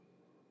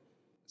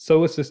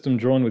Solar system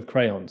drawn with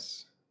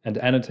crayons and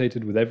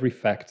annotated with every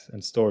fact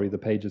and story the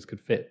pages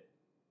could fit.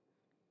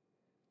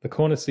 The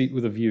corner seat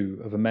with a view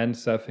of a man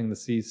surfing the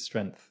sea's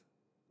strength,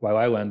 while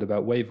I learned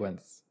about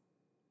wavelengths.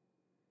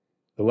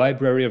 The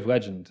library of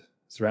legend,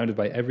 surrounded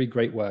by every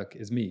great work,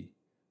 is me,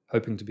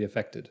 hoping to be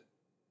affected.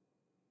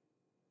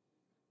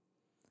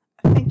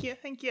 Thank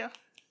you.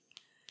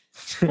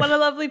 What a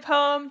lovely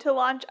poem to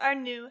launch our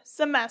new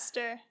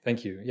semester.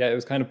 Thank you. Yeah, it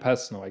was kind of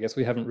personal. I guess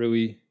we don't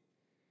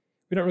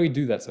really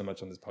do that so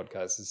much on this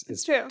podcast.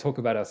 It's true. Talk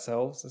about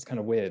ourselves. It's kind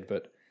of weird,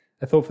 but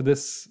I thought for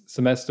this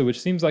semester,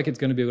 which seems like it's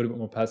going to be a little bit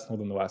more personal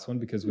than the last one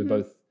because we're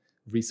both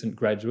recent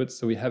graduates,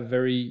 so we have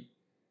very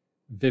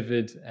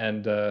vivid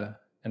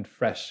and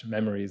fresh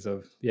memories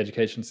of the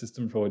education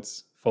system for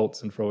its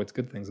faults and for its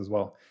good things as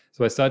well.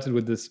 So I started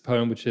with this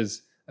poem, which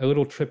is a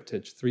little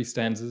triptych, 3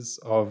 stanzas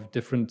of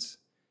different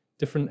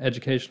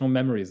educational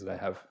memories that I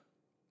have.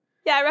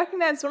 Yeah, I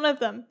recognized one of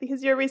them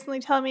because you were recently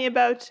telling me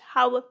about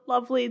how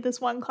lovely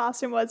this one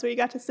classroom was where you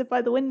got to sit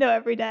by the window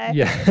every day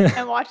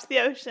and watch the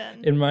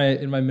ocean. In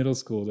my middle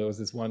school, there was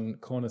this one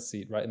corner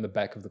seat right in the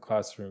back of the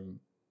classroom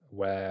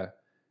where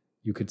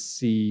you could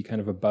see kind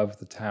of above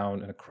the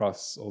town and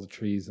across all the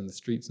trees and the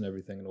streets and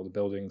everything and all the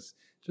buildings,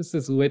 just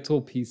this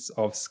little piece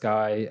of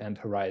sky and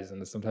horizon.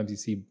 And sometimes you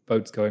see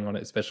boats going on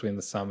it, especially in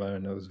the summer,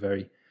 and it was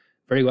very,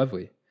 very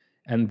lovely.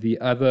 And the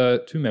other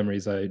 2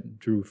 memories I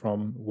drew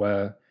from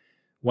were,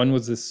 one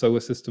was this solar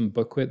system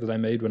booklet that I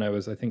made when I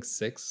was, I think,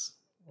 6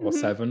 or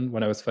 7,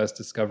 when I was first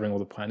discovering all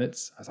the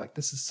planets. I was like,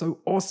 this is so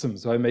awesome.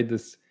 So I made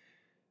this,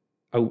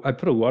 I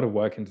put a lot of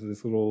work into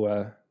this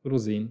little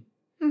zine,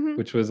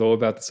 which was all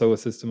about the solar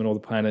system and all the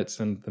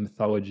planets and the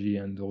mythology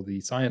and all the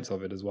science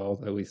of it as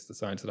well, at least the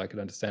science that I could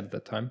understand at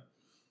that time.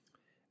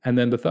 And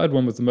then the third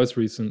one was the most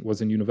recent, was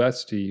in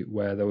university,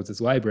 where there was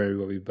this library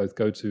where we both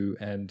go to,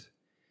 and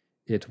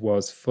it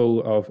was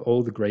full of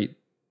all the great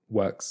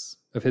works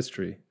of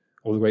history,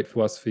 all the great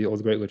philosophy, all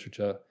the great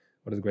literature,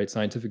 all the great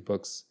scientific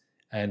books.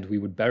 And we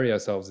would bury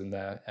ourselves in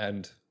there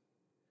and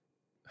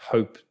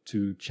hope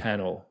to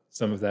channel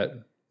some of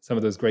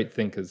those great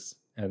thinkers.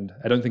 And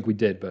I don't think we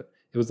did, but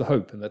it was the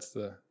hope, and that's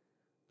the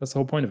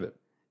whole point of it.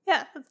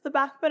 Yeah, that's the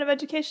backbone of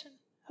education.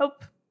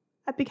 Hope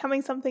at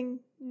becoming something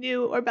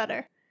new or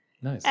better.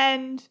 Nice.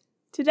 And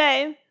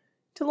today,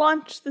 to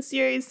launch the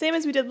series, same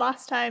as we did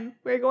last time,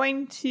 we're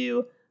going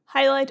to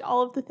highlight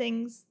all of the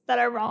things that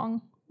are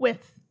wrong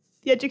with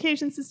the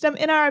education system,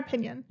 in our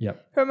opinion,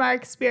 from our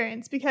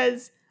experience,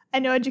 because I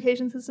know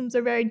education systems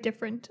are very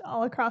different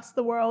all across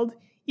the world.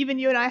 Even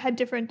you and I had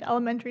different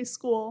elementary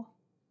school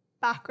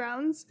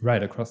backgrounds.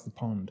 Right, across the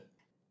pond.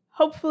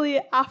 Hopefully,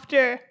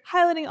 after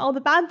highlighting all the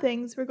bad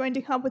things, we're going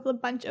to come up with a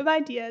bunch of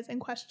ideas and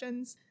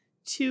questions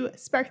to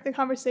spark the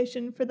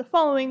conversation for the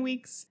following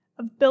weeks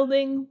of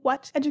building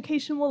what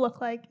education will look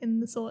like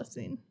in the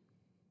Solacene.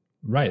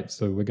 Right,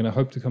 so we're going to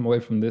hope to come away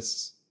from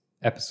this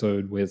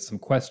episode with some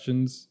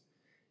questions.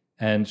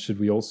 And should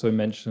we also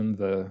mention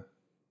the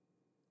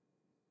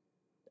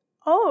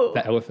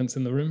elephants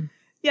in the room?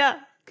 Yeah.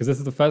 Because this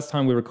is the first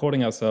time we're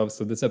recording ourselves,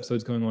 so this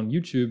episode's going on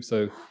YouTube.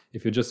 So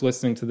if you're just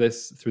listening to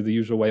this through the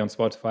usual way on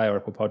Spotify or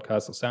Apple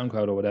Podcasts or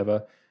SoundCloud or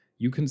whatever,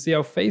 you can see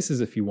our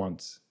faces if you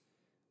want.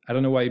 I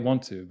don't know why you'd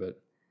want to,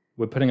 but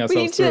we're putting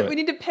ourselves through it. We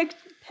need to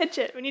pitch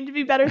it. We need to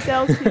be better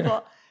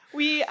salespeople.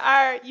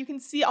 You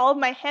can see all of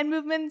my hand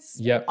movements.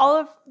 Yep.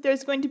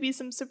 There's going to be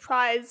some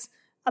surprise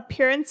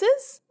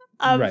appearances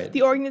of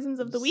the organisms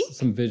of the week.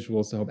 Some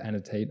visuals to help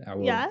annotate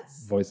our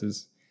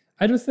voices.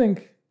 I just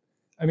think,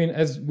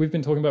 as we've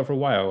been talking about for a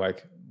while,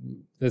 like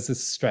there's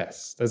this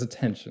stress, there's a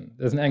tension,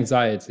 there's an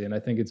anxiety, and I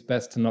think it's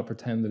best to not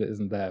pretend that it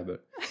isn't there,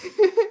 but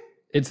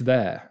it's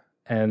there.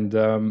 And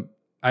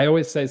I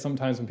always say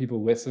sometimes when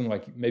people listen,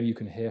 like maybe you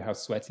can hear how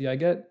sweaty I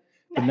get,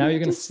 but now you're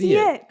going to see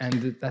it.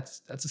 And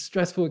that's a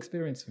stressful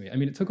experience for me.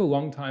 It took a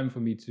long time for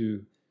me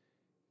to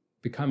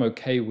become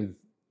okay with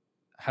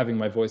having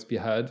my voice be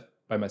heard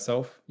by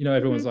myself.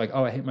 Everyone's like,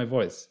 oh, I hate my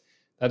voice.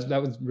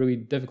 That was really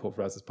difficult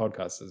for us as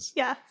podcasters.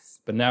 Yes.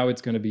 But now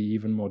it's going to be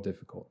even more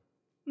difficult.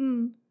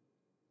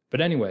 But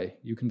anyway,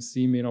 you can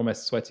see me in all my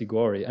sweaty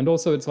glory. And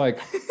also it's like,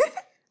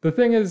 the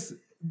thing is,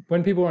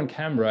 when people are on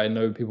camera, I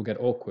know people get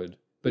awkward.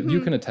 But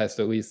you can attest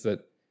at least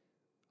that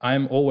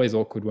I'm always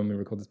awkward when we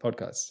record this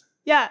podcast.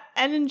 Yeah,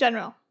 and in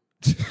general.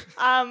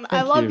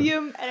 I love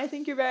you, and I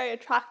think you're very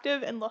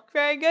attractive and look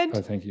very good.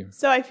 Oh, thank you.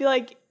 So I feel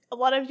like a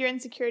lot of your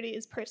insecurity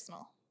is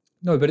personal.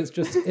 No, but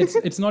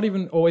it's not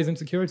even always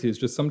insecurity. It's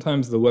just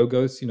sometimes the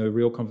logos,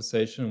 real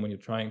conversation, when you're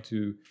trying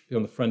to be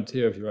on the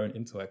frontier of your own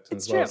intellect, and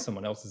as well as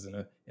someone else's in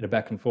a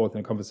back and forth in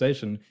a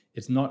conversation,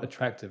 it's not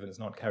attractive and it's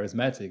not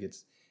charismatic.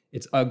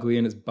 It's ugly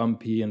and it's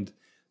bumpy, and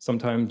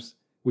sometimes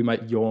we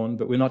might yawn,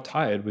 but we're not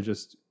tired. It's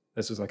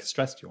just like a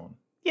stressed yawn.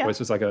 Yeah. Or it's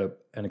just like an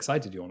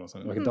excited yawn or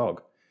something, like a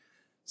dog.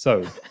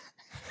 So,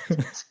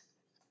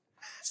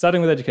 starting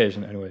with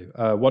education anyway,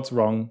 what's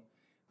wrong?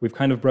 We've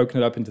kind of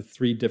broken it up into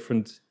 3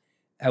 different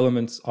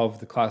elements of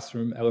the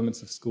classroom,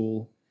 elements of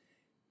school.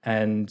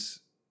 And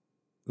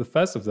the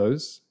first of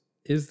those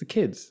is the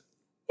kids.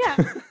 Yeah.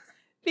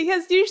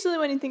 Because usually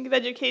when you think of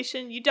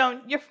education,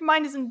 your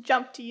mind doesn't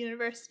jump to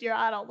university or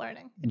adult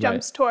learning. It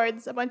jumps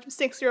towards a bunch of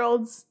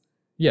 6-year-olds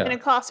in a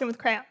classroom with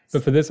crayons.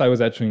 But for this, I was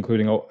actually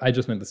including, I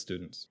just meant the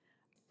students.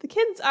 The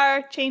kids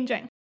are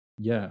changing.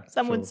 Yeah.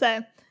 Some would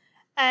say.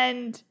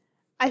 And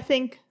I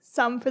think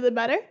some for the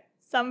better,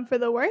 some for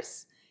the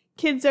worse.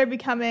 Kids are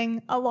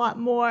becoming a lot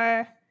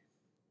more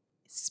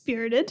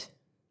spirited.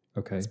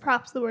 Okay. That's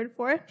perhaps the word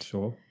for it.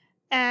 Sure.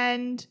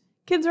 And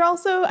kids are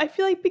also, I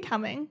feel like,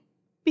 becoming,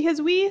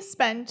 because we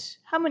spent,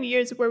 how many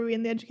years were we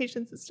in the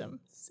education system?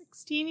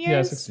 16 years?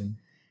 Yeah, 16.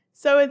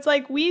 So it's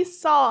like we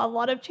saw a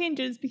lot of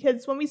changes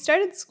because when we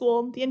started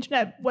school, the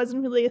internet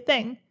wasn't really a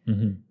thing.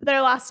 Mm-hmm. But then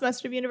our last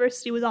semester of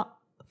university was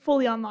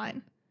fully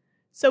online.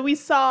 So we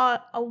saw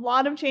a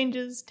lot of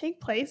changes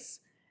take place,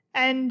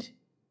 and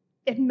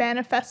it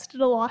manifested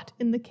a lot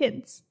in the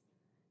kids.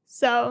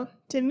 So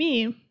to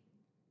me,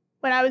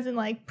 when I was in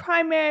like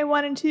primary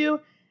 1 and 2,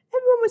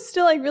 everyone was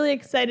still like really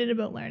excited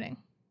about learning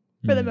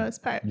for the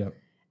most part. Yep.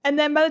 And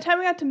then by the time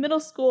we got to middle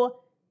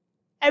school,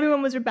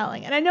 everyone was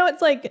rebelling. And I know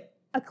it's like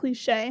a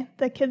cliche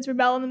that kids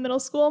rebel in the middle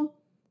school,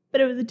 but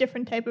it was a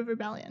different type of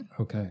rebellion.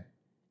 Okay.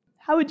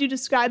 How would you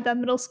describe that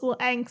middle school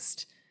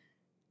angst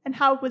and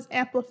how it was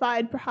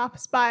amplified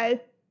perhaps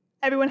by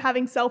everyone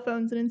having cell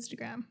phones and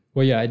Instagram?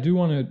 Well, yeah, I do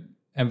want to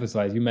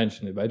emphasize, you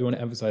mentioned it, but I do want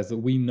to emphasize that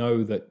we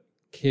know that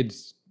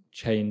kids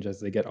change as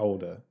they get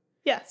older.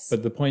 Yes.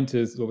 But the point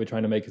is, what we're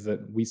trying to make is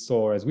that we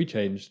saw as we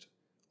changed,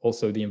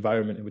 also the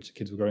environment in which the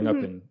kids were growing up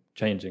in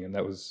changing, and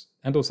that was,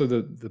 and also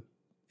the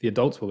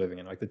adults were living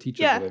in, like the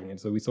teachers were living in.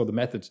 So we saw the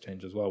methods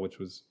change as well, which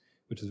was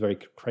very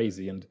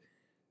crazy. And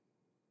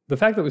the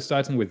fact that we're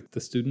starting with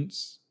the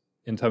students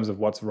in terms of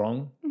what's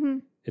wrong,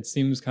 it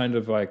seems kind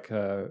of like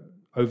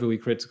overly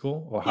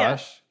critical or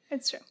harsh. Yeah,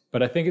 it's true.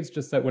 But I think it's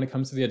just that when it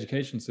comes to the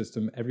education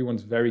system,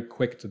 everyone's very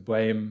quick to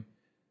blame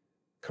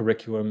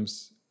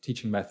curriculums,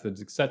 teaching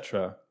methods,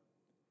 etc.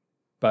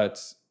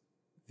 But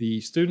the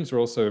students are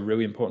also a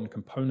really important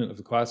component of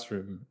the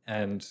classroom,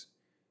 and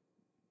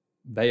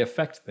they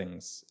affect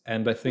things.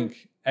 And I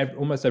think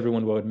almost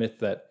everyone will admit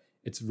that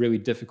it's really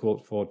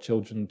difficult for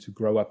children to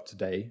grow up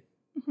today.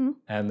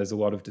 And there's a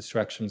lot of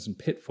distractions and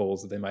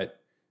pitfalls that they might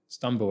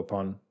stumble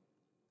upon.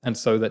 And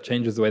so that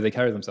changes the way they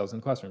carry themselves in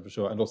the classroom, for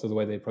sure, and also the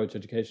way they approach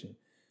education.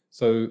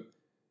 So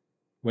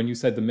when you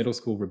said the middle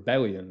school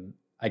rebellion,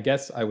 I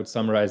guess I would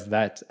summarize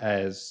that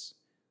as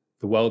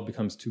the world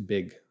becomes too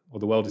big, or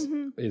the world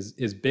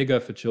is bigger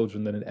for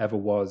children than it ever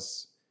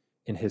was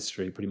in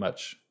history, pretty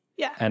much.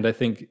 Yeah. And I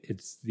think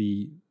it's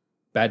the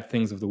bad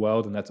things of the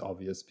world, and that's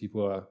obvious.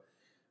 People are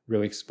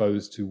really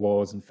exposed to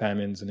wars and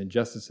famines and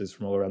injustices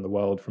from all around the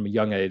world from a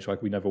young age,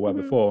 like we never were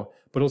before,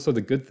 but also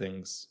the good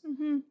things.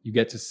 You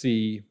get to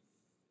see,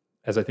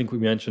 as I think we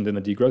mentioned in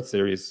the degrowth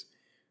series,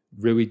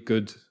 really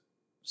good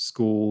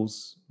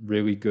schools,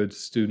 really good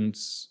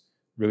students,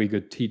 really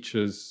good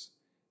teachers,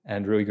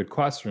 and really good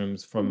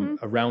classrooms from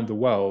around the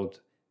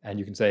world. And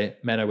you can say,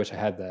 man, I wish I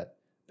had that.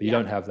 But you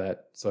don't have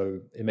that. So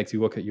it makes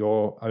you look at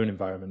your own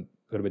environment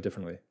a little bit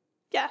differently.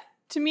 Yeah.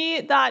 To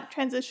me, that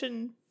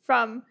transition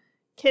from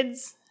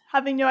kids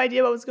having no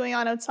idea what was going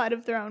on outside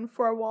of their own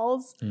four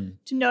walls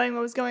to knowing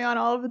what was going on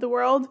all over the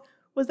world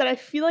was that I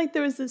feel like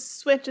there was this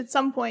switch at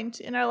some point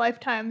in our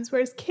lifetimes,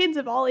 whereas kids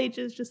of all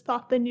ages just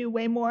thought they knew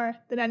way more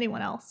than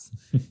anyone else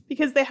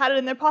because they had it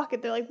in their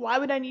pocket. They're like, why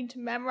would I need to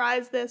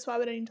memorize this? Why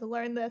would I need to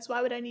learn this?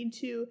 Why would I need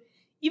to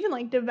even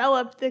like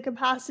develop the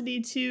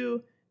capacity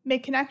to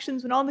make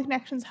connections when all the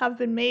connections have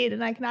been made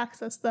and I can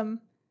access them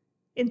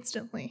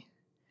instantly?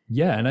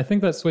 Yeah, and I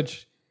think that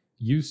switch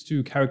used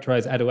to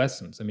characterize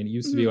adolescence. I mean, it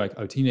used to be like,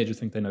 oh, teenagers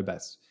think they know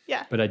best.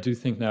 Yeah. But I do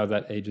think now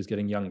that age is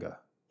getting younger.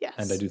 Yes.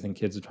 And I do think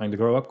kids are trying to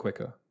grow up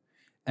quicker.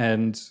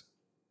 And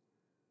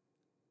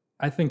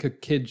I think a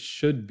kid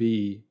should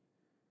be,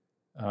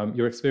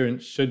 your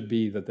experience should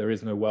be that there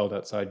is no world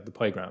outside the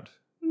playground.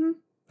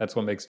 That's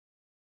what makes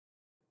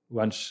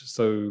lunch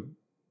so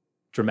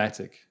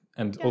dramatic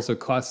and also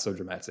class so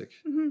dramatic.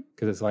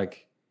 Because it's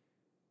like,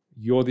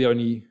 you're the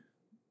only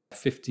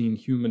 15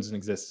 humans in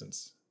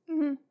existence.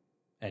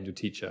 And your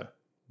teacher,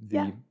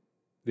 the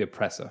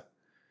oppressor.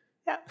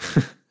 Yeah.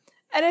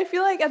 And I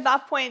feel like at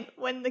that point,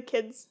 when the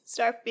kids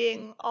start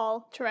being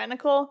all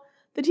tyrannical,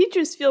 the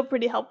teachers feel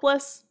pretty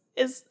helpless.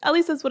 At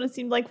least that's what it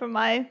seemed like from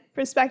my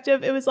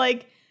perspective. It was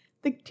like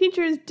the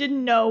teachers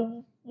didn't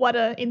know what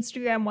an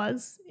Instagram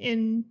was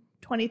in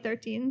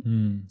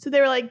 2013. So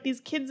they were like,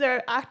 these kids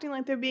are acting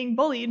like they're being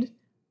bullied,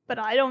 but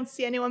I don't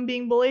see anyone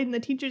being bullied. And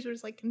the teachers were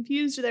just like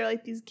confused. They're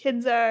like, these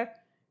kids are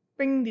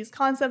bringing these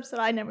concepts that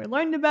I never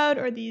learned about,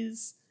 or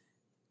these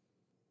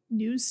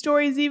news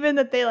stories even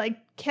that they like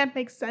can't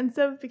make sense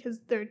of because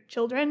they're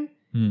children.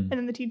 And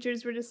then the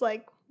teachers were just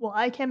like, well,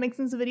 I can't make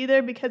sense of it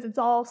either because it's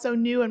all so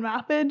new and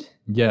rapid.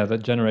 Yeah,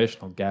 that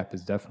generational gap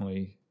is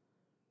definitely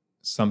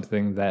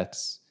something that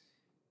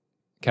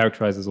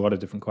characterizes a lot of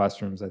different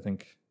classrooms, I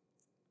think.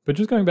 But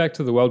just going back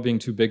to the world being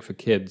too big for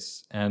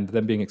kids and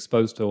them being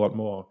exposed to a lot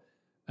more,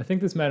 I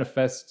think this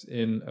manifests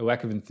in a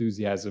lack of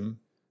enthusiasm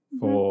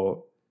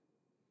for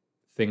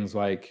things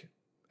like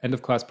end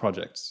of class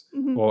projects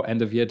or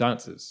end of year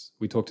dances.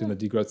 We talked in the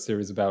degrowth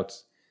series about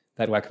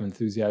that lack of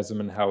enthusiasm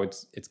and how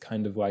it's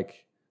kind of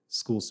like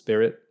school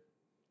spirit,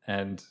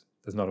 and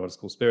there's not a lot of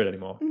school spirit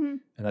anymore. And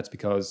that's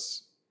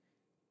because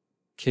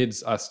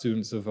kids are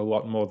students of a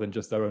lot more than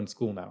just their own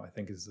school now, I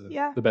think is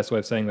the best way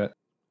of saying that.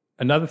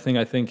 Another thing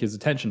I think is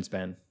attention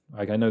span.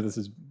 Like, I know this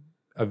is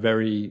a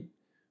very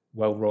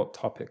well-wrought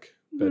topic,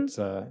 but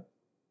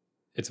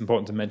it's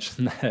important to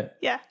mention that.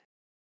 Yeah.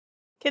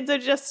 Kids are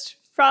just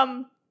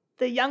from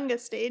the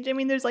youngest age. I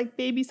mean, there's like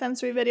baby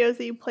sensory videos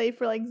that you play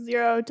for like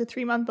 0 to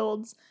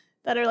 3-month-olds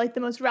that are like the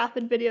most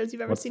rapid videos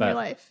you've ever seen in your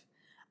life.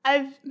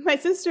 My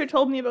sister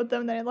told me about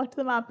them, then I looked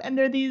them up, and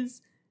they're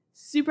these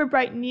super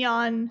bright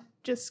neon,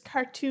 just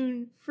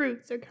cartoon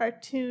fruits or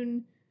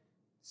cartoon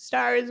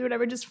stars or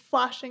whatever, just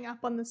flashing up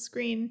on the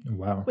screen.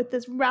 Wow. With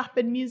this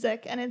rapid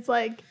music. And it's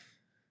like,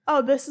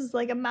 oh, this is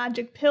like a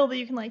magic pill that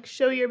you can like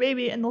show your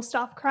baby and they'll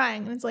stop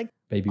crying. And it's like,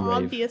 baby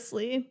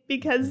obviously, rave.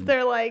 Because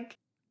they're like,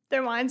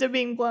 their minds are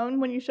being blown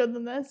when you show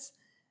them this.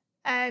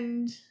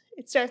 And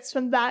it starts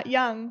from that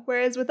young.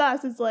 Whereas with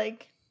us, it's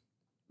like,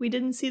 we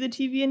didn't see the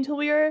TV until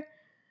we were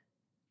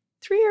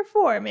 3 or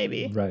 4,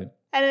 maybe. Right.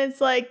 And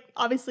it's like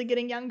obviously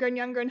getting younger and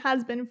younger and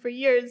has been for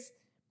years.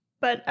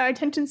 But our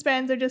attention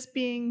spans are just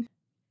being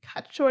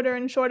cut shorter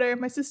and shorter.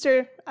 My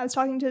sister, I was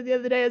talking to her the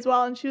other day as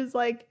well, and she was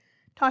like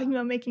talking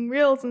about making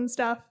reels and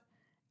stuff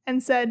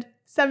and said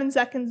 7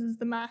 seconds is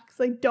the max.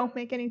 Like, don't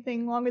make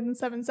anything longer than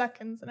 7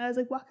 seconds. And I was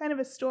like, what kind of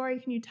a story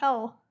can you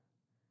tell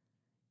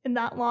in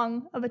that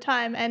long of a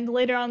time? And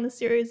later on in the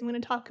series, I'm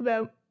going to talk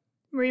about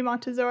Marie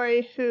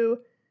Montessori, who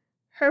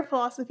her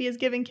philosophy is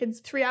giving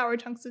kids 3-hour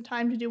chunks of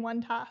time to do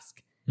one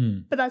task.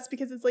 But that's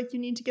because it's like you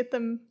need to get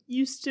them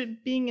used to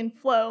being in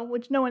flow,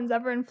 which no one's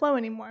ever in flow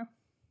anymore.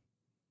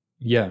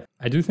 Yeah,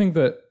 I do think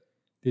that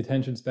the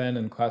attention span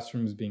and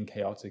classrooms being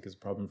chaotic is a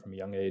problem from a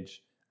young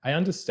age. I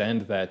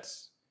understand that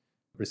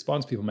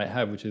response people might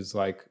have, which is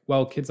like,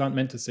 well, kids aren't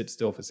meant to sit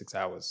still for 6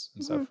 hours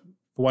and stuff.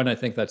 For one, I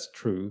think that's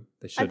true.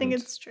 They shouldn't. I think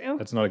it's true.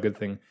 That's not a good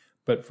thing.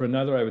 But for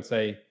another, I would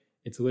say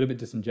it's a little bit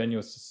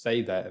disingenuous to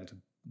say that and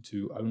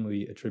to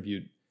only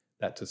attribute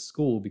that to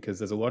school, because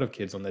there's a lot of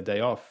kids on their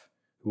day off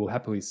who will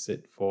happily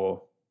sit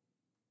for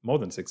more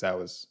than 6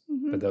 hours,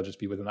 but they'll just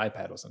be with an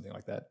iPad or something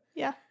like that.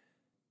 Yeah.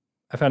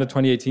 I found a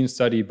 2018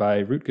 study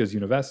by Rutgers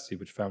University,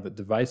 which found that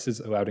devices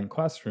allowed in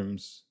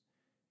classrooms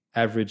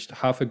averaged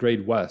half a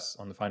grade worse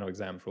on the final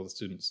exam for all the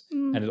students.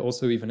 And it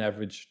also even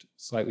averaged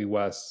slightly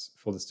worse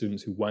for the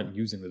students who weren't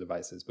using the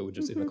devices, but were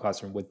just in the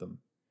classroom with them.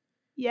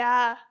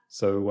 Yeah.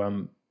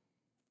 So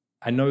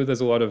I know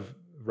there's a lot of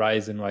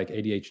rise in like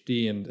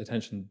ADHD and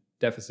attention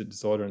deficit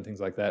disorder and things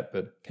like that,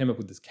 but came up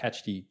with this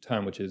catchy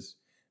term, which is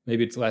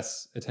maybe it's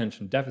less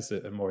attention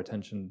deficit and more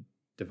attention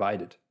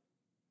divided.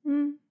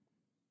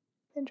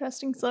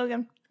 Interesting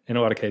slogan. In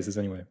a lot of cases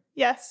anyway.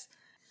 Yes.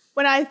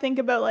 When I think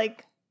about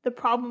like the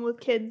problem with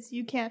kids,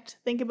 you can't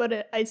think about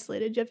it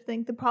isolated. You have to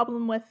think the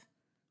problem with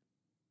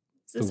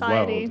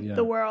society,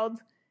 the world.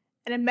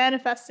 And it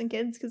manifests in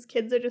kids because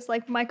kids are just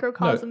like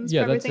microcosms for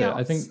everything else.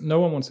 I think no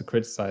one wants to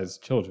criticize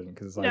children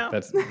because like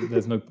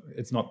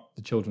it's not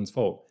the children's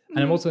fault. And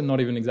I'm also not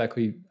even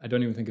I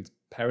don't even think it's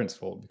parents'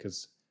 fault,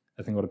 because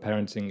I think a lot of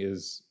parenting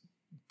is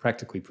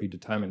practically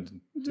predetermined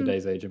in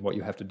today's age and what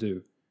you have to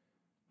do.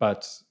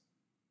 But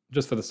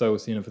just for the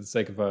for the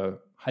sake of a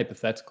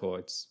hypothetical,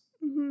 it's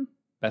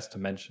best to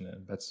mention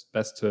it. That's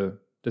best to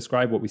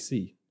describe what we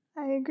see.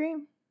 I agree.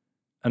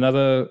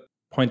 Another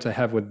point I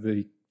have with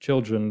the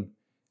children,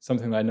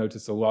 something that I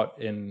noticed a lot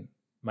in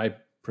my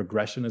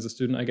progression as a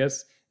student, I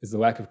guess, is the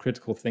lack of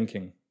critical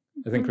thinking.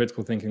 I think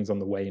critical thinking is on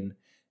the wane.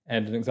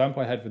 And an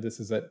example I had for this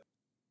is that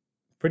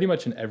pretty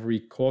much in every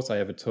course I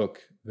ever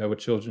took, there were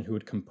children who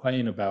would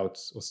complain about,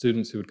 or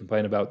students who would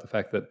complain about the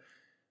fact that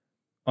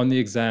on the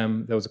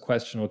exam, there was a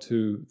question or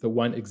two that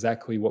weren't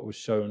exactly what was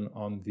shown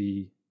on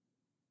the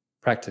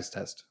practice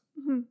test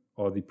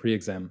or the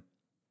pre-exam.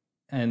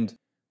 And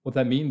what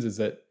that means is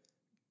that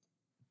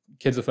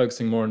kids are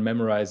focusing more on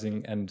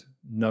memorizing and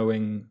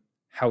knowing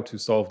how to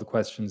solve the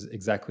questions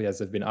exactly as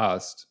they've been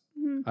asked,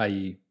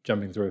 i.e.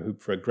 jumping through a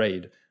hoop for a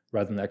grade,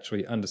 rather than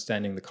actually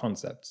understanding the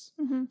concepts.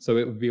 So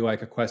it would be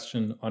like a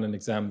question on an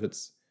exam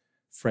that's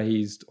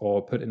phrased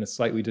or put in a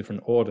slightly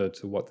different order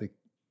to what the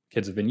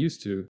kids have been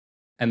used to,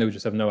 and they would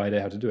just have no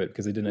idea how to do it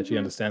because they didn't actually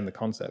understand the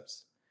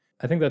concepts.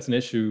 I think that's an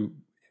issue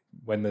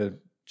when the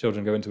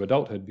children go into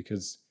adulthood,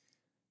 because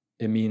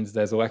it means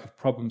there's a lack of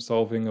problem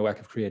solving, a lack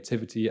of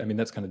creativity. I mean,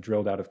 that's kind of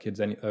drilled out of kids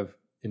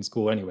in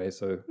school anyway.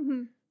 So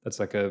that's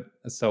like a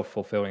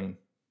self-fulfilling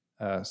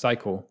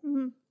cycle.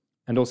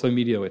 And also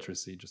media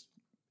literacy just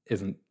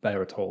isn't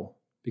there at all,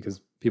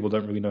 because people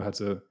don't really know how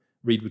to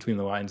read between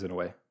the lines in a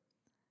way.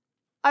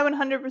 I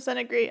 100%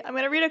 agree. I'm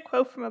going to read a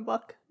quote from a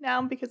book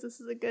now because this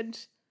is a good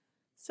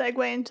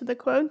segue into the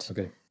quote.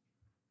 Okay.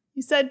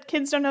 You said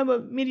kids don't know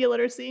about media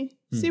literacy.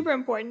 Super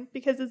important,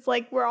 because it's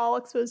like we're all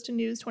exposed to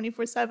news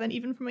 24/7,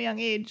 even from a young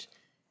age.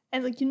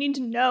 And like you need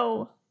to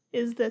know,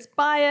 is this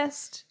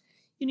biased?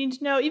 You need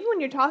to know, even when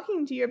you're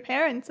talking to your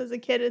parents as a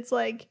kid, it's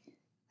like,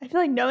 I feel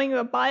like knowing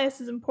about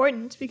bias is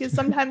important because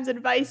sometimes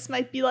advice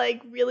might be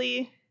like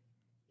really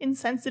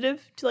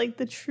insensitive to like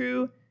the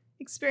true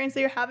experience that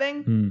you're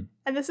having.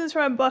 And this is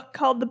from a book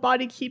called The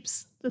Body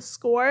Keeps the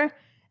Score.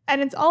 And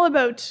it's all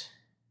about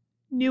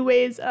new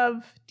ways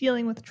of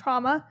dealing with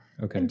trauma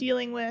and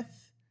dealing with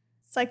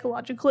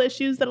psychological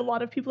issues that a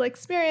lot of people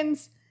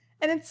experience.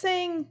 And it's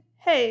saying,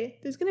 hey,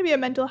 there's going to be a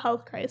mental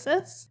health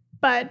crisis,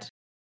 but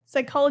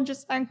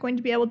psychologists aren't going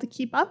to be able to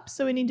keep up.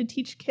 So we need to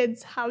teach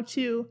kids how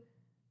to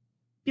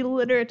be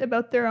literate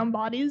about their own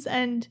bodies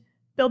and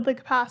build the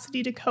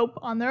capacity to cope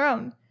on their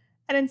own.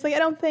 And it's like, I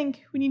don't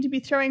think we need to be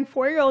throwing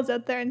 4-year-olds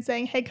out there and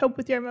saying, hey, cope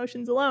with your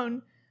emotions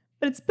alone.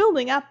 But it's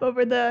building up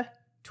over the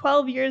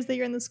 12 years that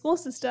you're in the school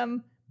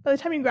system. By the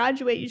time you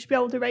graduate, you should be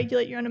able to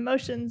regulate your own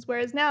emotions.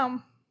 Whereas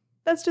now,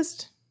 that's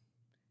just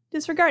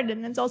disregarded.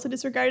 And it's also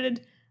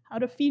disregarded how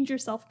to feed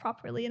yourself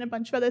properly and a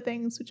bunch of other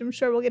things, which I'm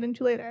sure we'll get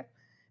into later.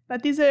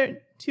 But these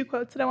are 2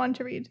 quotes that I wanted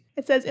to read.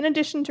 It says, in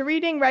addition to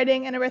reading,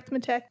 writing, and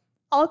arithmetic,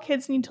 all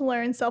kids need to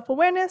learn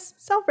self-awareness,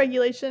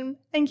 self-regulation,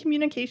 and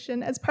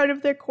communication as part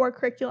of their core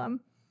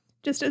curriculum.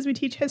 Just as we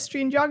teach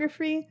history and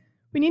geography,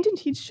 we need to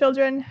teach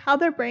children how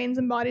their brains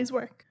and bodies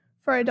work.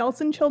 For adults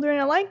and children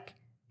alike,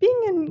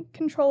 being in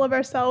control of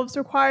ourselves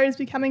requires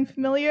becoming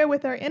familiar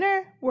with our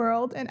inner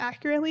world and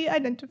accurately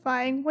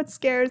identifying what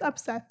scares,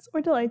 upsets,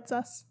 or delights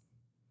us.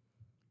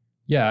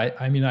 Yeah,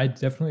 I mean, I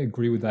definitely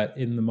agree with that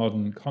in the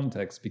modern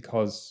context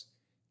because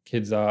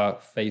kids are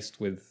faced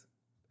with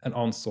an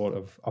onslaught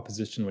of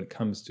opposition when it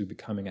comes to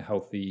becoming a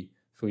healthy,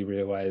 fully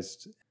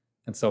realized,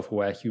 and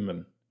self-aware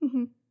human.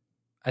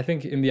 I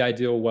think in the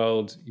ideal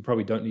world, you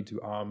probably don't need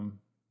to arm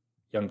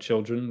young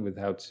children with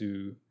how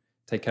to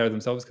take care of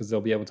themselves because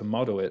they'll be able to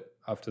model it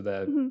after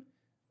their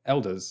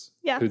elders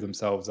who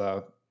themselves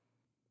are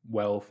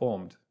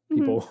well-formed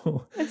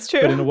people. It's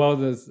true. But in a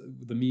world where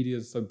the media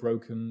is so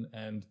broken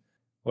and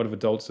a lot of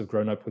adults have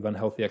grown up with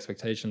unhealthy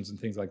expectations and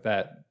things like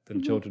that,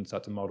 then children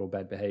start to model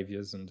bad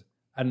behaviors. And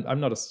I'm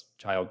not a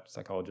child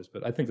psychologist,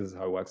 but I think this is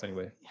how it works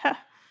anyway. Yeah,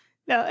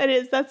 no, it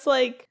is. That's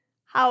like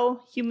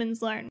how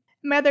humans learn.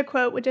 My other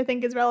quote, which I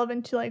think is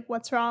relevant to like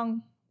what's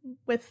wrong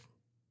with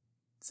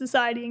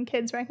society and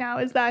kids right now,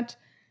 is that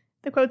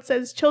the quote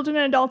says, children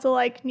and adults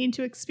alike need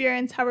to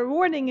experience how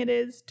rewarding it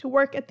is to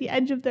work at the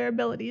edge of their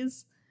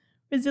abilities.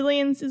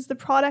 Resilience is the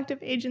product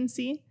of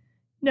agency,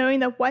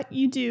 knowing that what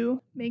you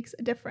do makes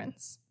a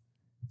difference.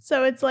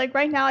 So it's like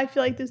right now I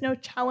feel like there's no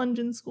challenge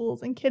in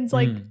schools and kids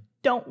like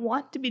don't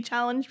want to be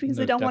challenged because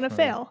they don't want to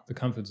fail. The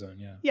comfort zone,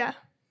 yeah. Yeah.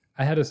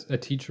 I had a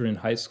teacher in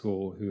high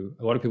school who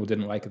a lot of people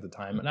didn't like at the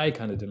time, and I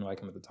kind of didn't like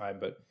him at the time,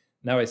 but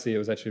now I see it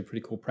was actually a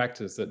pretty cool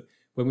practice that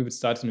when we would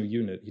start a new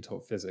unit, he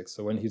taught physics.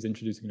 So when he's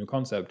introducing a new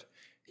concept,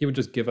 he would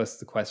just give us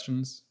the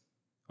questions,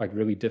 like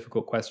really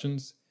difficult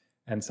questions,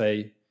 and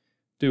say,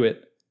 do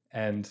it.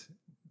 And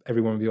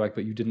everyone would be like,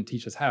 but you didn't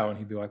teach us how. And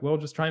he'd be like, well,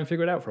 just try and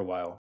figure it out for a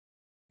while.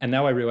 And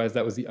now I realize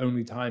that was the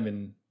only time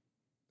in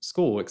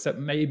school, except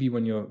maybe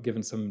when you're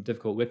given some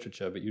difficult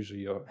literature, but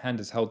usually your hand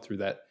is held through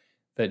that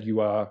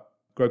you are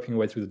groping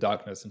away through the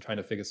darkness and trying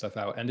to figure stuff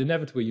out. And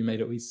inevitably you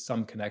made at least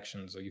some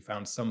connections or you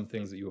found some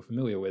things that you were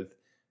familiar with.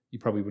 You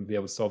probably wouldn't be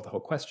able to solve the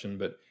whole question,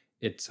 but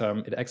it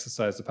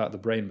exercised a part of the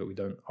brain that we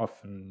don't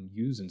often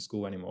use in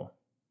school anymore.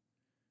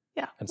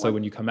 Yeah. And so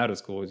when you come out of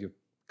school, you're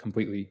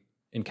completely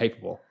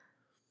incapable.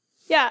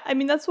 Yeah, I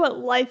mean, that's what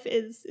life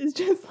is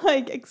just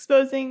like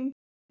exposing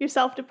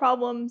yourself to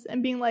problems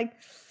and being like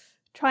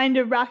trying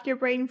to rack your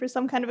brain for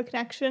some kind of a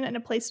connection and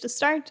a place to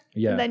start.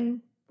 Yeah. And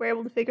then we're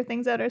able to figure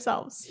things out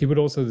ourselves. He would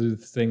also do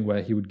this thing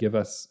where he would give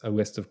us a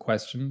list of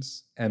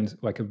questions and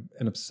like an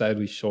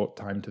absurdly short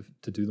time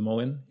to do them all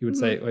in. He would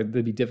say, like,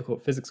 there'd be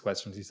difficult physics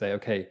questions. He'd say,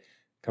 okay,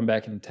 come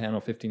back in 10 or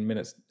 15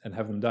 minutes and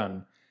have them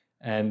done.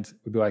 And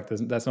we'd be like,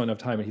 that's not enough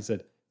time. And he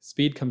said,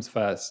 speed comes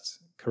first,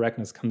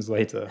 correctness comes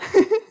later,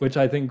 which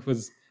I think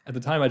was, at the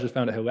time I just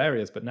found it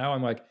hilarious. But now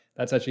I'm like,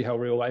 that's actually how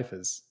real life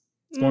is.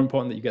 It's more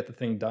important that you get the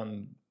thing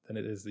done than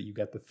it is that you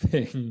get the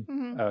thing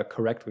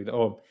correctly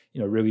or,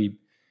 really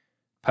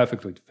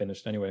perfectly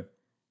finished anyway.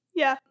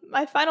 Yeah.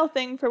 My final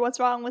thing for what's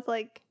wrong with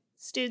like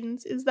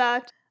students is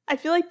that I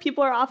feel like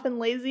people are often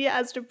lazy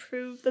as to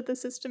prove that the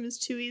system is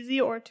too easy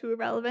or too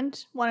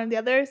irrelevant, one or the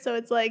other. So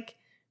it's like,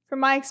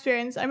 from my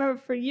experience, I remember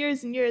for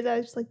years and years, I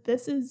was just like,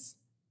 this is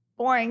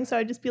boring. So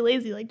I'd just be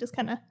lazy, like just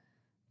kind of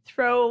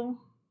throw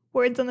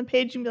words on the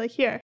page and be like,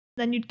 here,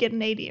 then you'd get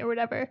an 80 or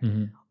whatever.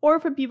 Or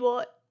for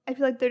people, I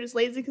feel like they're just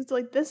lazy because they're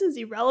like, this is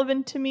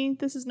irrelevant to me.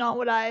 This is not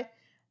what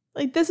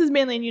this is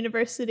mainly in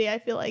university, I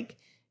feel like,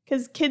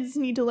 because kids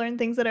need to learn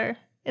things that are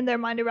in their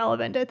mind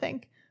irrelevant, I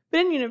think. But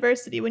in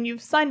university, when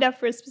you've signed up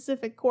for a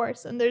specific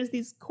course and there's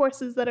these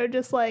courses that are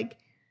just like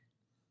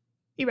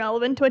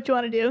irrelevant to what you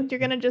want to do, you're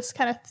going to just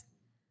kind of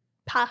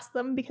pass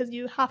them because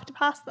you have to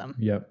pass them.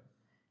 Yep.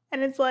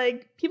 And it's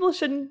like, people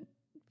shouldn't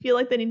feel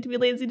like they need to be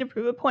lazy to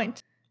prove a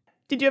point.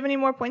 Did you have any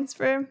more points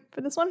for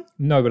this one?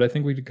 No, but I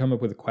think we could come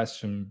up with a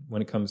question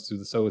when it comes to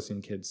the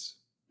Solacene kids,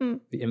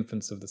 the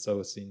infants of the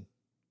Solacene,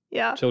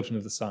 children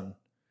of the sun,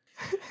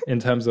 in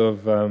terms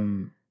of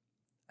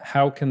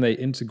how can they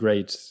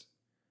integrate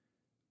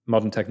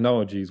modern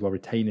technologies while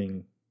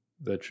retaining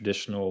the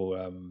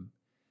traditional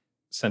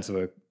sense of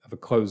a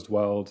closed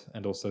world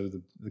and also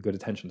the good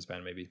attention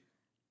span, maybe.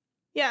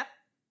 Yeah.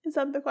 Is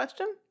that the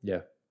question?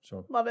 Yeah,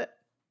 sure. Love it.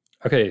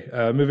 Okay,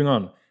 moving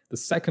on. The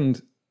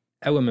second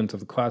element of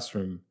the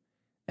classroom,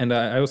 and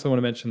I also want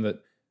to mention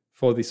that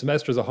for the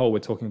semester as a whole, we're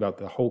talking about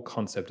the whole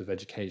concept of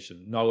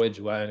education, knowledge,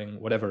 learning,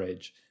 whatever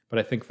age. But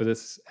I think for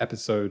this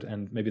episode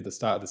and maybe the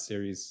start of the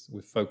series,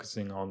 we're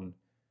focusing on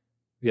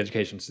the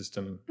education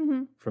system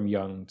from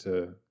young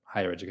to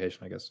higher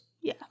education, I guess.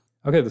 Yeah.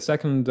 Okay, the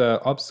second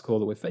obstacle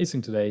that we're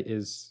facing today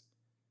is,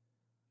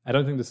 I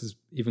don't think this is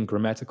even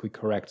grammatically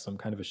correct, so I'm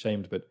kind of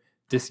ashamed, but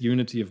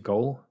disunity of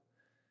goal,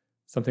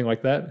 something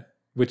like that,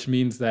 which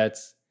means that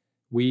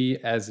we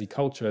as a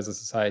culture, as a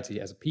society,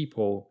 as a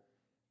people,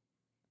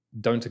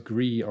 don't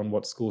agree on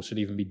what schools should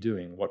even be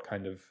doing, what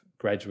kind of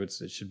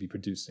graduates it should be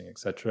producing,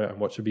 etc., and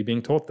what should be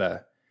being taught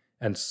there.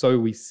 And so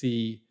we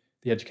see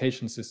the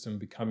education system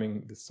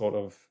becoming this sort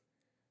of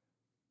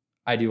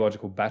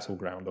ideological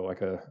battleground, or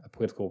like a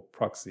political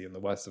proxy in the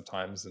worst of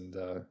times, and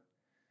a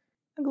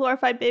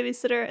glorified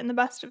babysitter in the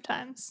best of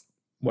times.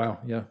 Wow,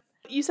 yeah.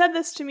 You said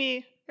this to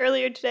me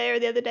earlier today or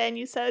the other day, and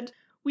you said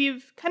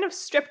we've kind of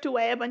stripped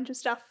away a bunch of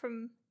stuff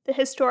from the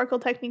historical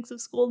techniques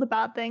of school, the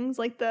bad things,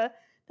 like that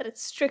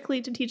it's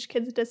strictly to teach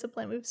kids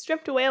discipline. We've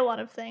stripped away a lot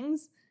of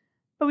things,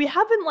 but we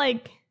haven't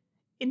like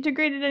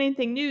integrated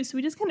anything new. So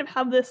we just kind of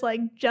have this like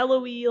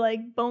jello-y,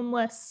 like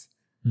boneless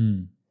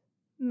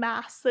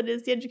mass that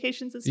is the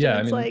education system.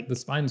 Yeah, it's like the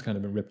spine's kind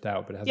of been ripped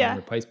out, but it hasn't been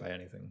replaced by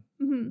anything.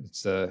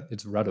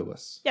 It's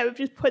rudderless. Yeah, we've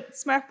just put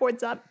smart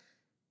boards up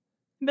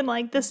and been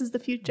like, this is the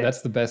future.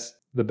 That's the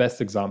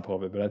best example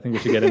of it, but I think we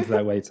should get into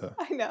that later.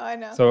 I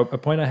know. So a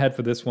point I had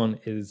for this one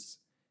is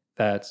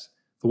that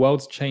the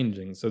world's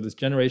changing. So this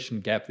generation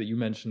gap that you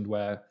mentioned,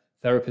 where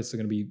therapists are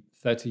going to be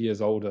 30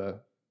 years older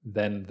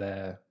than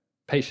their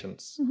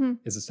patients,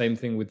 is the same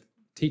thing with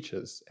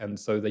teachers. And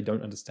so they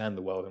don't understand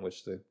the world in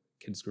which the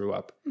kids grew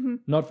up.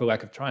 Not for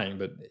lack of trying,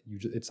 but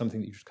it's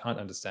something that you just can't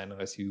understand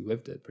unless you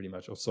lived it pretty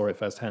much or saw it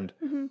firsthand.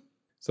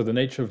 So the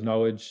nature of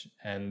knowledge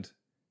and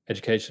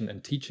education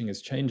and teaching is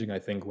changing, I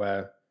think,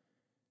 where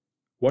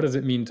what does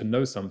it mean to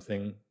know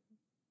something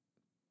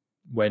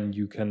when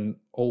you can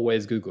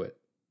always Google it?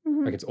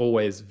 Like it's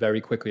always very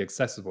quickly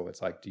accessible.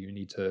 It's like, do you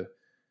need to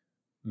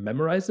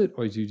memorize it,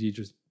 or do you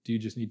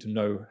just need to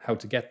know how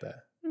to get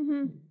there?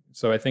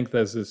 So I think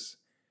there's this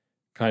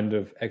kind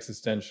of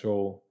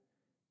existential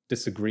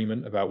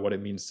disagreement about what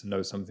it means to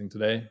know something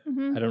today.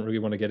 I don't really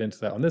want to get into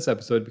that on this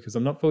episode because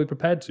I'm not fully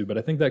prepared to, but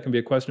I think that can be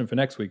a question for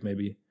next week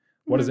maybe.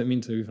 What does it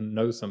mean to even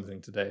know something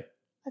today?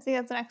 I think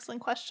that's an excellent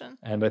question.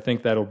 And I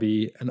think that'll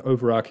be an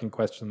overarching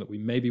question that we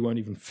maybe won't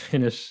even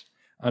finish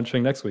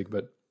answering next week,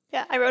 but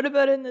yeah, I wrote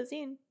about it in the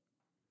zine.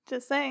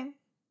 Just saying.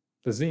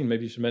 The zine,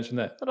 maybe you should mention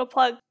that. Little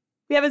plug.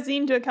 We have a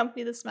zine to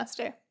accompany this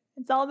semester.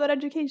 It's all about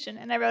education,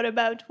 and I wrote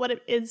about what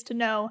it is to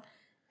know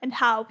and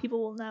how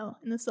people will know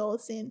in the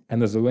Solus zine.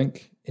 And there's a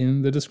link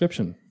in the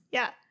description.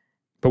 Yeah.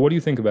 But what do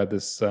you think about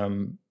this,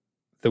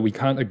 that we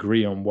can't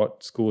agree on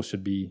what schools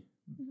should be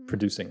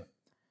producing?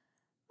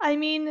 I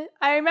mean,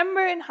 I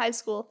remember in high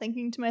school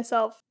thinking to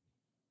myself,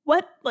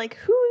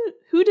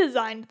 who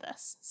designed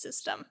this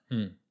system?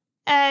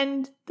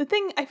 And the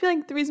thing, I feel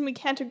like the reason we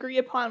can't agree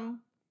upon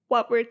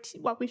what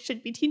we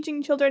should be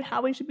teaching children,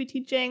 how we should be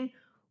teaching,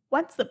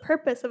 what's the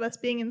purpose of us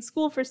being in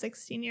school for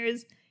 16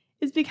 years,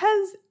 is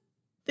because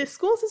the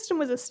school system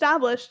was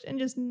established and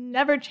just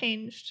never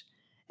changed.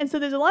 And so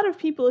there's a lot of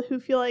people who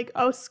feel like,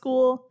 oh,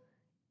 school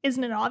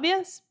isn't it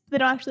obvious? They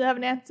don't actually have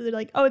an answer. They're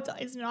like, oh,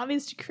 isn't it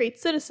obvious to create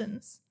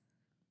citizens?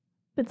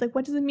 But it's like,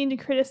 what does it mean to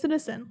create a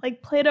citizen?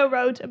 Like Plato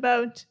wrote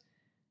about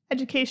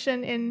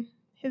education in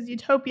his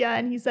Utopia,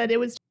 and he said it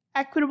was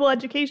equitable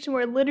education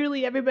where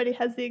literally everybody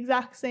has the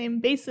exact same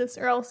basis,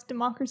 or else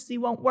democracy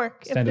won't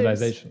work.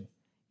 Standardization.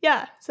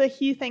 Yeah, so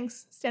he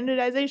thinks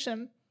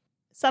standardization.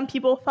 Some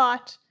people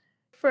thought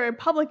for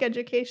public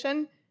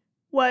education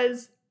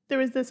there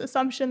was this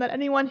assumption that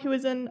anyone who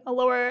was in a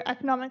lower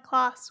economic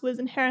class was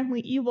inherently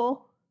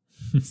evil.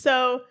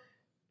 So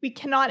we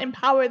cannot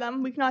empower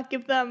them. We cannot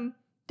give them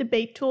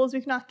debate tools.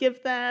 We cannot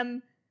give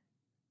them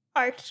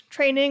art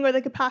training or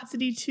the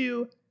capacity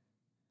to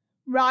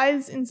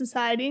rise in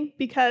society,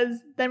 because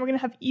then we're going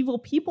to have evil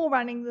people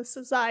running the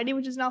society,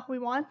 which is not what we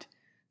want.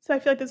 So I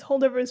feel like there's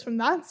holdovers from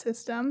that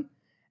system.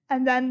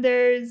 And then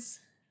there's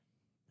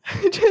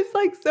just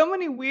like so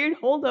many weird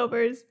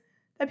holdovers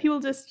that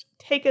people just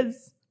take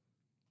as,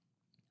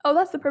 oh,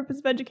 that's the purpose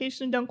of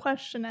education, and don't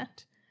question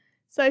it.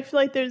 So I feel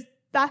like there's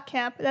that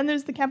camp. And then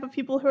there's the camp of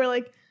people who are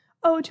like,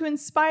 oh, to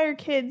inspire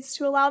kids,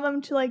 to allow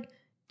them to like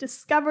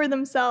discover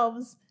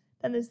themselves.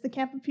 Then there's the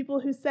camp of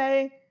people who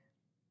say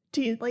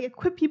to like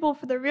equip people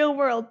for the real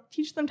world,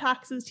 teach them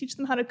taxes, teach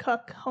them how to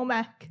cook, home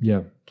ec,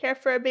 care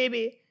for a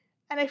baby.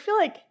 And I feel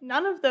like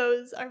none of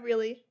those are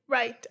really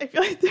right. I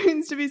feel like there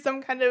needs to be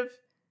some kind of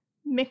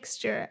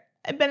mixture.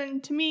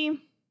 But to me,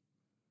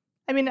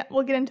 I mean,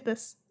 we'll get into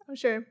this, I'm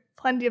sure,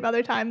 plenty of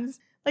other times.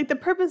 Like the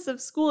purpose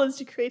of school is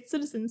to create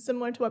citizens,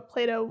 similar to what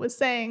Plato was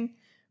saying.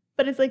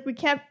 But it's like we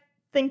can't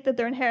think that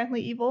they're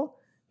inherently evil.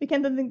 We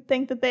can't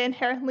think that they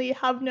inherently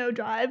have no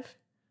drive.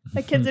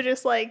 That kids are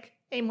just like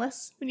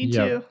aimless. We need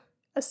to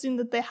assume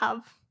that they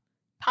have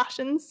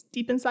passions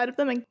deep inside of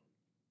them and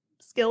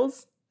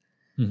skills.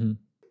 Mm-hmm.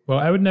 Well,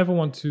 I would never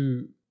want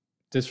to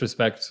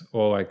disrespect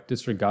or like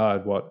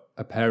disregard what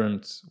a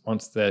parent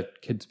wants their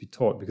kid to be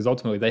taught, because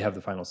ultimately they have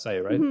the final say,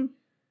 right? Mm-hmm.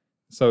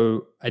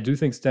 So I do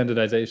think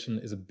standardization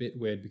is a bit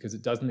weird because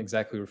it doesn't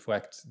exactly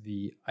reflect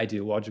the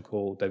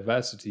ideological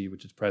diversity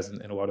which is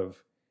present in a lot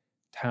of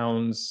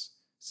towns,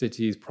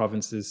 cities,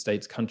 provinces,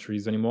 states,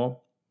 countries anymore.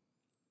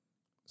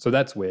 So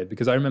that's weird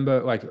because I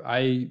remember like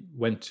I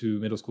went to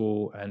middle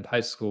school and high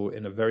school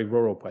in a very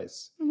rural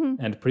place, mm-hmm.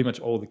 and pretty much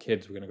all the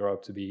kids were going to grow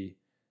up to be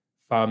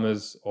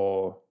farmers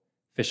or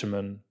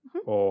fishermen, mm-hmm.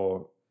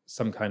 or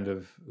some kind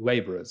of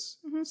laborers.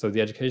 Mm-hmm. So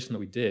the education that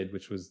we did,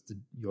 which was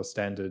your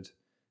standard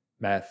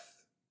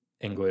math,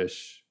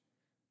 English,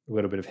 a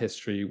little bit of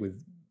history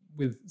with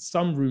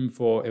some room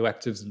for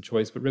electives and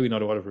choice, but really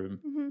not a lot of room.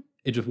 Mm-hmm.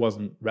 It just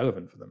wasn't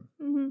relevant for them.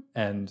 Mm-hmm.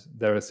 And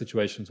there are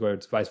situations where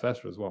it's vice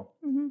versa as well.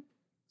 Mm-hmm.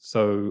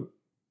 So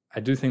I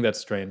do think that's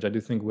strange. I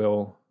do think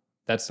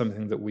that's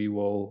something that we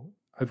will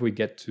hopefully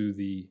get to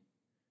the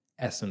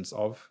essence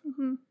of.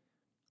 Mm-hmm.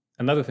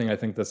 Another thing I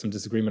think there's some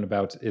disagreement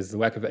about is the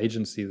lack of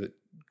agency that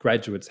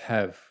graduates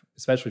have,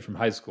 especially from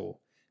high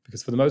school.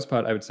 Because for the most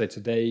part, I would say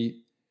today,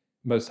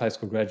 most high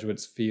school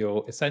graduates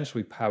feel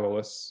essentially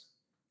powerless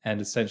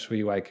and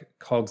essentially like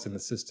cogs in the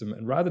system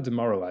and rather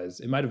demoralized.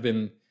 It might have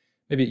been,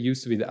 maybe it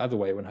used to be the other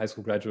way when high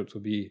school graduates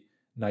would be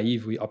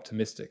naively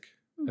optimistic,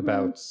 mm-hmm.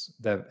 about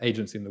their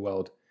agency in the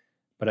world.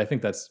 But I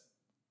think that's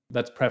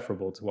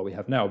preferable to what we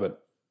have now.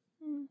 But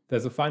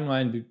there's a fine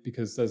line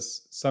because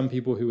there's some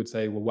people who would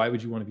say, well, why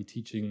would you want to be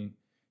teaching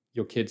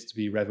your kids to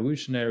be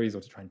revolutionaries or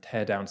to try and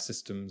tear down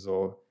systems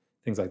or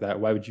things like that?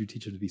 Why would you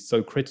teach them to be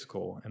so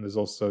critical? And there's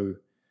also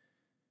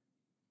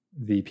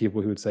the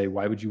people who would say,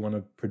 why would you want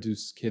to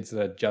produce kids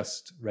that are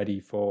just ready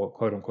for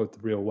quote unquote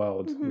the real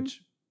world, mm-hmm.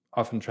 which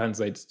often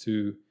translates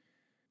to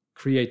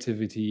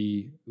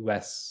creativity,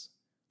 less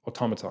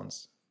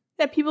automatons.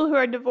 Yeah, people who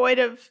are devoid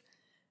of,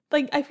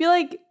 like, I feel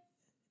like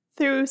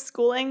through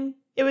schooling,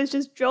 it was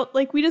just drilled,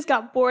 like we just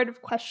got bored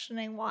of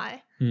questioning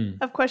why.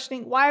 Of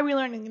questioning, why are we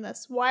learning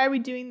this? Why are we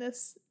doing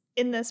this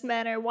in this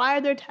manner? Why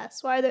are there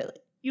tests? Why are there,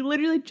 you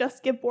literally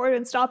just get bored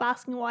and stop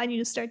asking why and you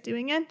just start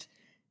doing it.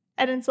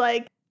 And it's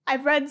like,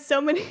 I've read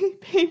so many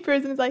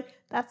papers and it's like,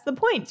 that's the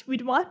point.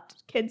 We'd want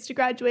kids to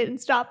graduate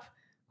and stop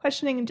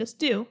questioning and just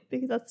do,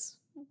 because that's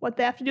what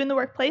they have to do in the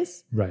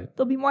workplace. Right.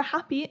 They'll be more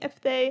happy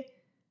if they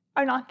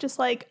are not just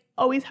like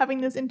always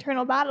having this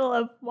internal battle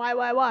of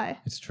why.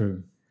 It's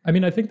true. I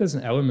mean, I think there's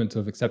an element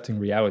of accepting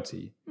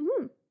reality,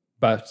 mm-hmm.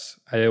 but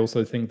I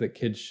also think that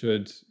kids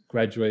should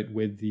graduate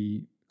with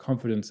the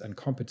confidence and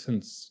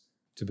competence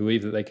to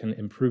believe that they can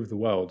improve the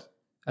world.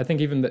 I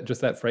think even that just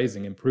that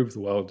phrasing, improve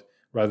the world,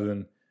 rather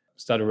than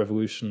start a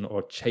revolution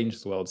or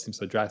change the world, seems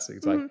so drastic.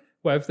 It's mm-hmm. like,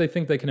 well, if they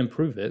think they can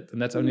improve it, then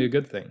that's mm-hmm. only a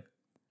good thing.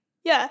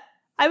 Yeah.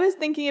 I was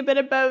thinking a bit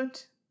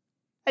about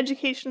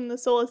education in the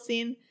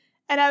Solacene,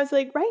 and I was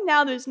like, right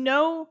now there's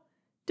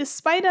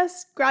despite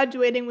us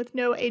graduating with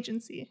no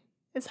agency,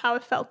 is how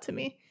it felt to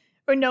me,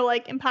 or no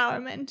like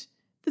empowerment.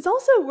 There's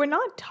also, we're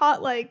not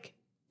taught like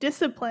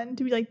discipline,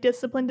 to be like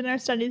disciplined in our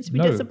studies, to be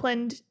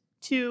disciplined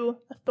to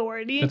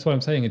authority. That's what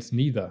I'm saying. It's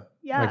neither.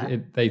 Yeah.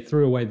 Like they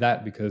threw away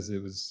that because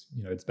it was,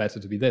 it's better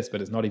to be this,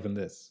 but it's not even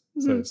this.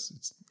 Mm-hmm. So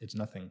it's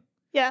nothing.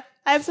 Yeah.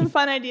 I have some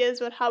fun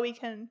ideas about how we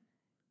can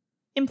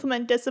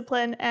implement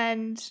discipline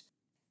and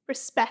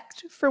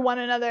respect for one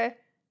another.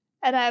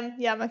 And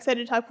I'm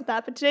excited to talk about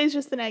that. But today's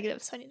just the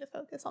negative, so I need to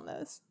focus on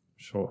those.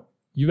 Sure.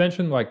 You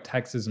mentioned like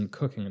taxes and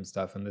cooking and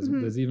stuff, and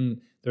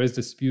there is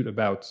dispute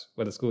about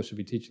whether schools should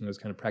be teaching those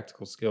kind of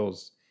practical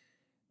skills.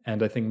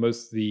 And I think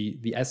most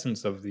the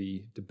essence of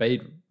the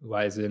debate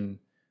lies in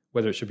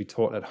whether it should be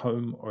taught at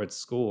home or at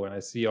school. And I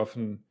see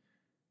often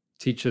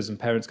teachers and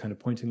parents kind of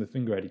pointing the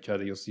finger at each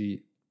other. You'll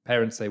see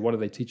parents say, what are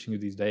they teaching you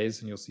these days?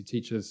 And you'll see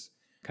teachers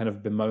kind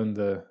of bemoan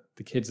the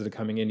kids that are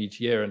coming in each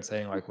year and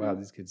saying like, wow,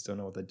 these kids don't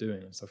know what they're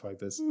doing and stuff like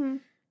this,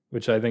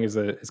 which I think is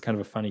kind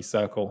of a funny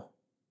circle.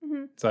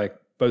 Mm-hmm. It's like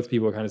both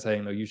people are kind of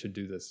saying, no, you should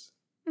do this.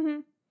 Mm-hmm.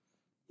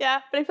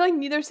 Yeah, but I feel like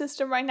neither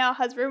system right now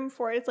has room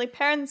for it. It's like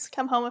parents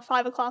come home at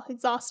 5 o'clock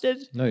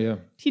exhausted. No, yeah.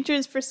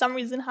 Teachers, for some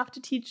reason, have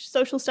to teach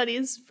social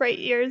studies for 8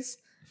 years.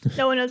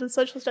 No one knows what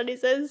social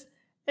studies is.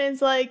 And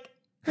it's like,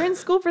 you're in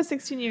school for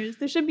 16 years.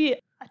 There should be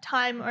a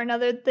time or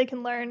another that they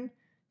can learn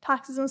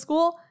taxes in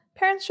school.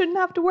 Parents shouldn't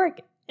have to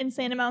work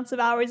insane amounts of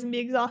hours and be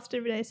exhausted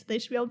every day, so they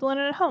should be able to learn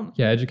it at home.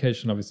 Yeah,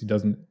 education obviously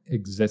doesn't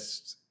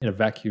exist in a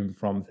vacuum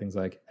from things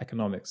like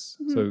economics.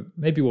 Mm-hmm. So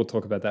maybe we'll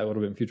talk about that a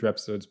little bit in future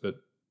episodes, but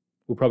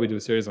we'll probably do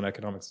a series on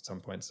economics at some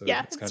point. So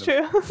yeah, it's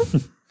true.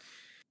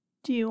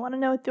 Do you want to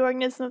know what the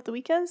organism of the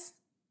week is?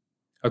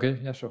 Okay,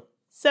 yeah, sure.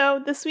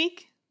 So this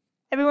week,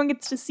 everyone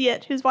gets to see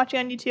it who's watching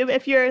on YouTube.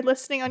 If you're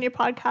listening on your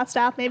podcast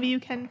app, maybe you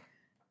can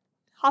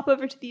hop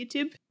over to the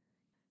YouTube.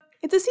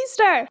 It's a sea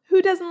star.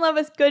 Who doesn't love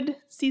a good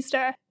sea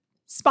star?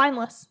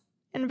 Spineless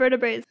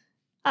invertebrates.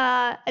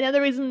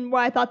 Another reason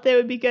why I thought they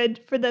would be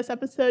good for this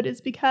episode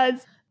is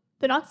because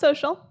they're not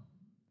social.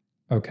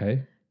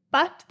 Okay.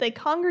 But they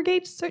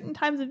congregate certain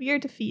times of year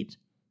to feed.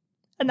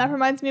 And that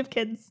reminds me of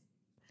kids.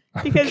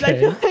 Because I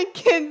feel like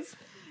kids,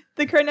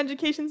 the current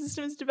education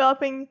system is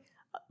developing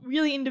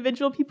really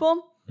individual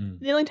people.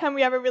 The only time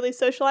we ever really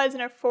socialize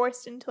and are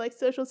forced into like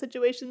social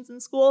situations in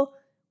school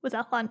was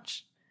at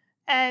lunch.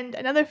 And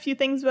another few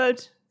things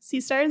about sea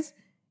stars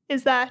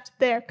is that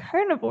they're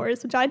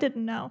carnivores, which I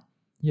didn't know.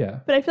 Yeah.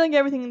 But I feel like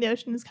everything in the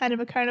ocean is kind of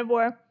a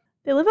carnivore.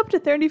 They live up to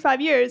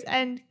 35 years,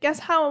 and guess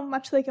how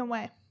much they can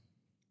weigh?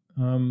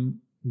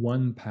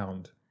 1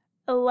 pound.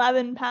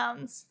 11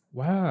 pounds.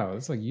 Wow,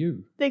 that's like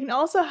you. They can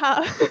also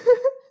have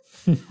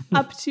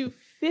up to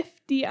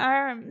 50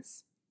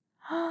 arms.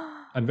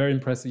 I'm very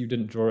impressed that you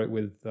didn't draw it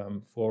with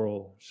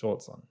floral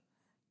shorts on.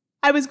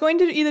 I was going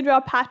to either draw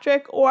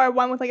Patrick or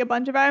one with like a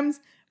bunch of arms,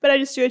 but I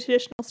just drew a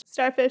traditional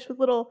starfish with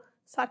little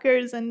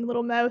suckers and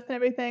little mouth and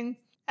everything.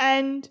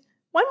 And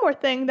one more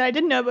thing that I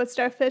didn't know about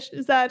starfish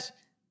is that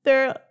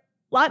their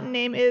Latin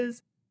name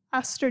is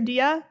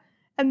Astrodea,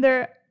 and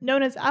they're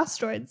known as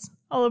asteroids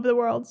all over the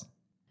world.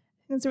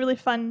 It's a really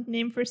fun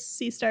name for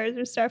sea stars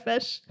or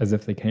starfish. As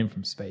if they came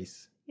from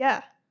space.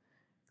 Yeah.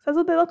 That's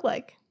what they look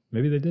like.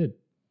 Maybe they did.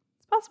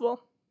 It's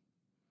possible.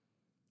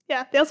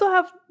 Yeah, they also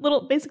have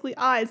little, basically,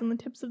 eyes on the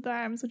tips of their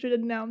arms, which I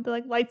didn't know. They're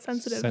like light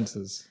sensitive.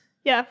 Sensors.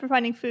 Yeah, for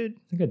finding food.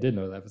 I think I did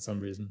know that for some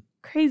reason.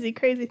 Crazy,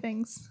 crazy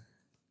things.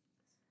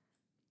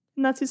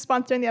 And that's who's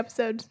sponsoring the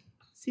episode,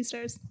 Sea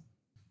Stars.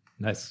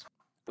 Nice.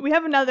 We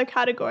have another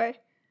category.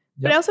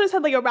 But I also just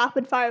had like a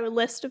rapid fire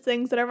list of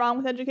things that are wrong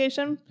with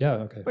education. Yeah,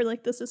 okay. Or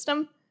like the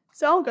system.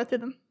 So I'll go through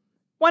them.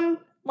 1,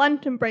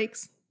 lunch and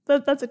breaks.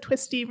 That's a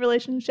twisty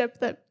relationship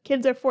that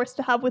kids are forced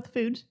to have with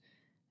food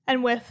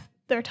and with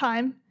their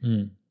time.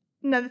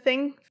 Another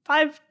thing,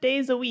 5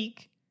 days a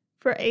week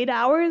for 8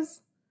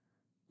 hours.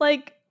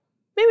 Like,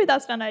 maybe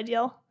that's not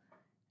ideal.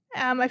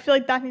 I feel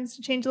like that needs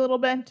to change a little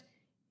bit,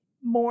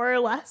 more or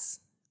less,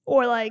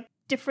 or like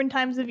different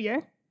times of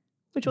year,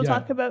 which we'll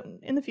talk about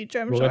in the future,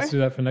 I'm sure. Well, let's do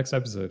that for next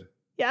episode.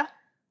 Yeah.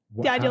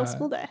 The ideal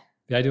school day.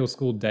 The ideal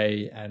school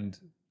day and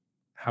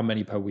how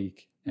many per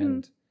week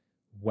and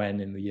when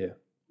in the year.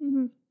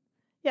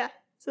 Yeah.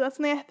 So that's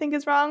something I think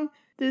is wrong.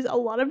 There's a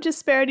lot of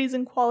disparities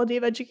in quality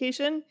of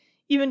education,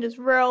 even just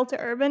rural to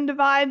urban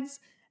divides,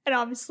 and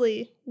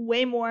obviously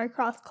way more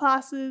across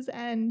classes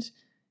and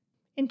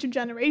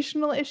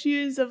intergenerational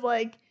issues of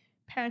like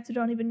parents who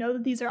don't even know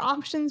that these are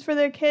options for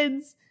their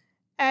kids.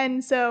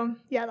 And so,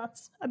 yeah,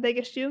 that's a big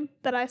issue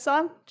that I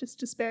saw, just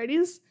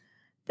disparities.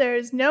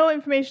 There's no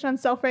information on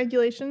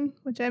self-regulation,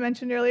 which I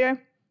mentioned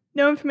earlier.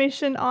 No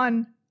information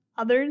on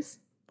others,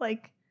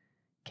 like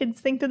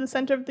kids think they're the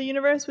center of the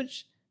universe,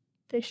 which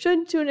they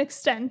should to an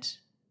extent.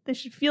 They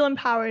should feel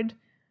empowered.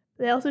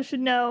 But they also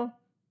should know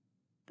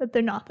that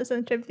they're not the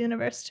center of the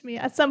universe to me.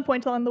 At some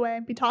point along the way,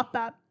 be taught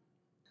that.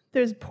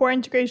 There's poor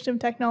integration of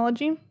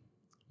technology.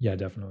 Yeah,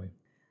 definitely.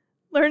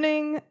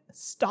 Learning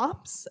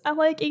stops at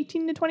like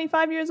 18 to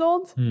 25 years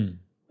old,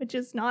 which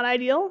is not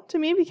ideal to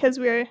me because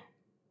we're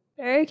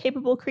very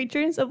capable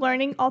creatures of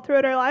learning all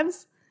throughout our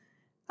lives.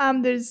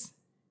 It's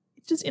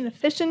just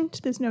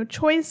inefficient. There's no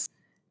choice.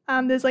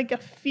 There's like a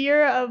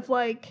fear of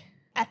like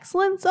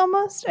excellence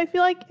almost, I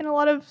feel like, in a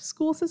lot of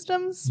school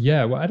systems.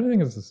 Yeah, well, I don't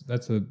think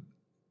that's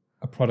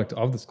a product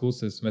of the school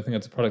system. I think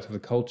that's a product of the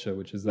culture,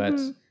 which is that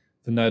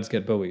the nerds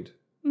get bullied.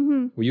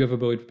 Were you ever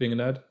bullied for being a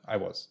nerd? I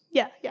was.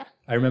 Yeah.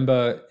 I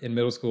remember in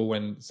middle school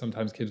when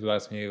sometimes kids would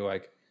ask me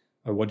like,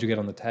 oh, what'd you get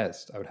on the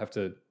test? I would have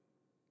to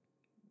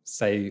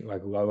say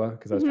like lower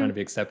because I was trying to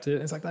be accepted.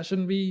 And it's like, that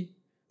shouldn't be.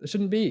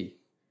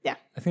 Yeah.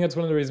 I think that's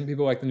one of the reasons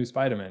people like the new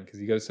Spider-Man, because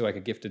he goes to like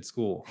a gifted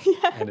school.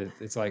 And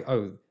it's like,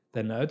 oh,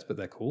 they're nerds, but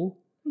they're cool.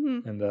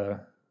 And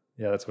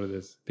that's what it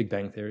is. Big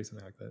Bang Theory,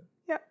 something like that.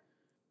 Yeah.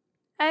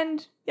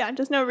 And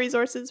just no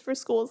resources for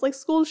schools. Like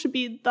schools should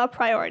be the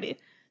priority.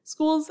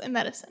 Schools and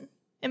medicine,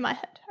 in my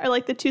head, are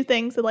like the two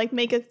things that like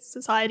make a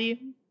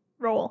society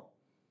roll.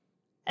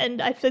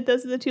 And I feel like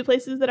those are the two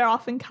places that are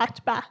often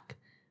cut back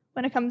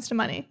when it comes to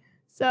money.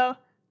 So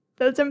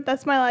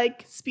that's my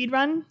like speed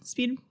round.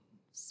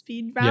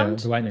 Yeah,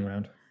 the lightning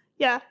round.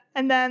 Yeah.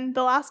 And then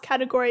the last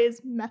category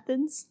is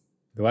methods.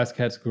 The last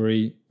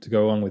category to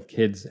go along with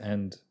kids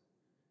and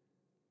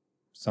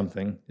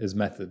something is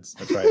methods.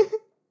 That's right.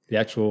 The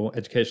actual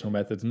educational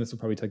methods. And this will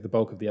probably take the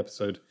bulk of the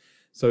episode.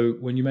 So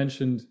when you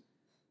mentioned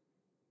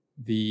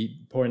the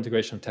poor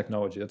integration of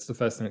technology, that's the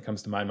first thing that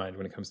comes to my mind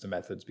when it comes to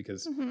methods,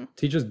 because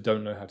teachers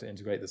don't know how to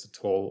integrate this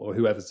at all, or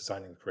whoever's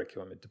designing the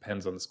curriculum. It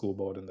depends on the school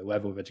board and the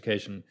level of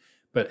education.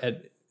 But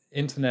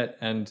internet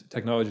and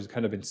technology has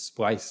kind of been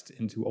spliced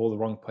into all the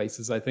wrong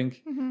places, I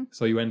think.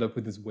 So you end up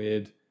with this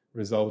weird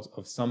result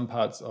of some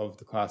parts of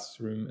the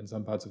classroom and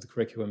some parts of the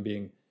curriculum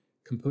being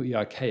completely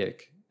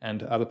archaic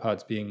and other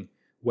parts being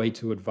way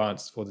too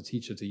advanced for the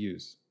teacher to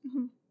use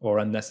or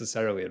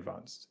unnecessarily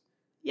advanced.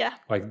 Yeah.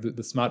 Like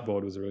the smart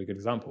board was a really good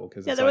example.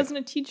 There wasn't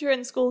a teacher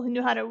in school who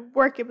knew how to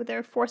work it, but they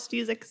were forced to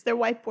use it because their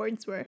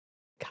whiteboards were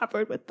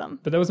covered with them.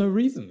 But there was no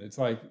reason. It's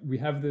like we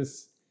have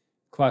this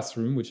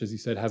classroom, which, as you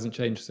said, hasn't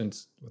changed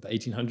since the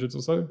 1800s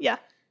or so. Yeah.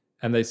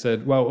 And they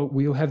said, well,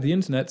 we'll have the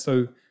internet,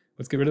 so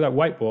let's get rid of that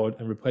whiteboard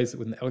and replace it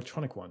with an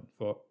electronic one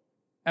for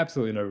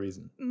absolutely no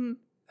reason. Mm-hmm.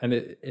 And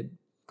it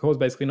caused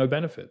basically no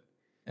benefit.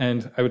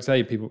 And I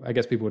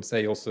guess people would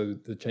say also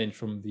the change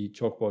from the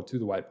chalkboard to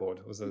the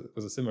whiteboard was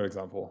a similar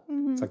example.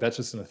 Mm-hmm. It's like that's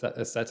just an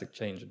aesthetic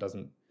change. It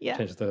doesn't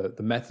change the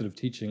method of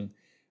teaching,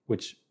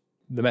 which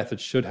the method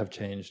should have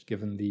changed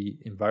given the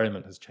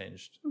environment has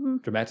changed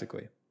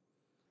dramatically.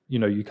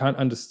 You can't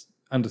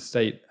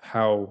understate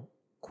how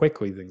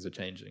quickly things are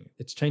changing.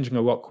 It's changing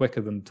a lot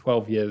quicker than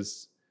 12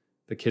 years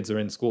the kids are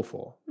in school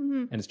for.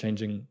 Mm-hmm. And it's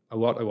changing a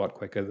lot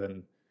quicker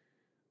than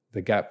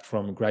the gap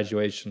from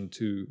graduation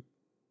to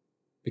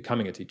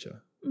becoming a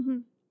teacher. Mm-hmm.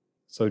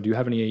 So do you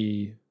have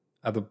any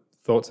other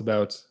thoughts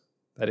about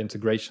that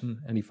integration?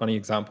 Any funny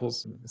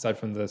examples aside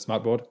from the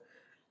smartboard?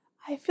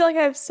 I feel like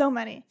I have so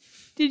many.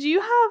 Did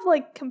you have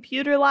like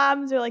computer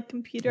labs or like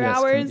computer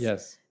hours?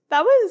 Yes.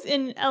 That was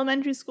in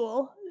elementary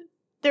school.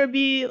 There would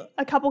be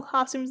a couple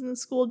classrooms in the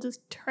school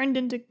just turned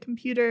into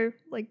computer,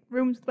 like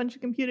rooms with a bunch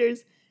of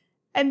computers.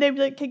 And they'd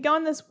be like, okay, go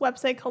on this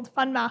website called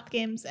Fun Math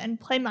Games and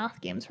play math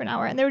games for an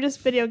hour. And they were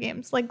just video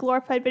games, like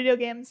glorified video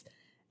games.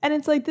 And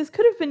it's like, this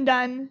could have been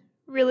done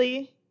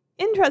really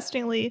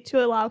interestingly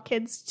to allow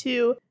kids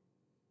to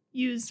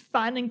use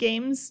fun and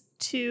games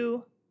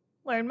to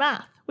learn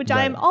math, which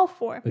I am all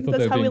for. They thought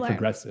they were being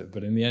progressive,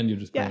 but in the end, you're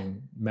just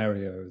playing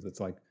Mario. That's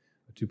like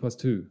 2 +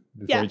 2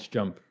 before each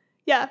jump.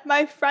 Yeah,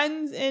 my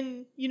friends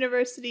in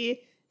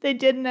university, they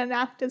did an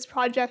Enactus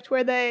project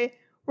where they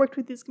worked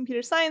with these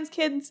computer science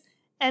kids,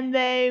 and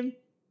they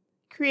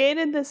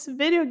created this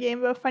video game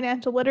about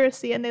financial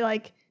literacy, and they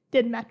like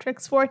did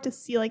metrics for it to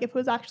see like if it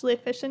was actually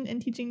efficient in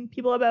teaching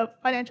people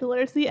about financial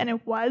literacy, and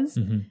it was.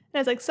 Mm-hmm. And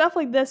it's like stuff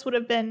like this would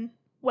have been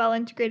well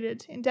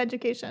integrated into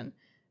education.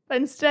 But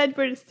instead,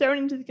 we're just thrown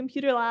into the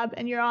computer lab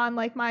and you're on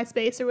like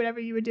MySpace or whatever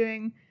you were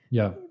doing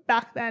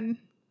back then.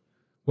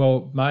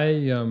 Well,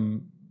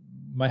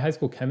 my high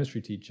school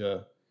chemistry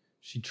teacher,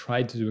 she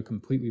tried to do a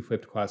completely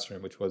flipped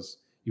classroom, which was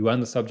you learn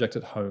the subject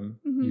at home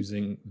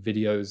using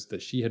videos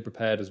that she had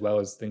prepared, as well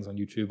as things on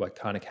YouTube like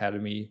Khan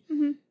Academy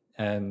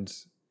and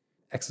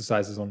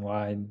exercises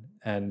online.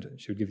 And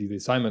she would give you the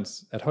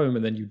assignments at home,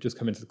 and then you just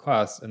come into the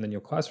class, and then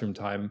your classroom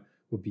time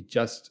would be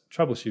just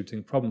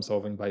troubleshooting, problem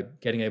solving by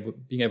being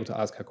able to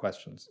ask her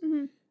questions.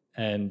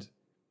 And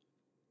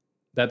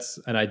that's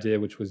an idea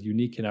which was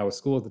unique in our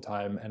school at the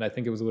time. And I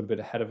think it was a little bit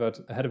ahead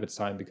of its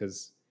time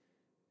because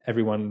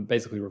everyone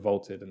basically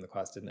revolted and the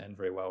class didn't end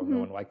very well. No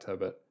one liked her.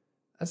 But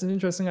that's an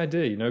interesting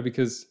idea,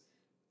 because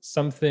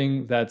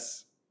something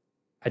that's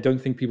I don't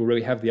think people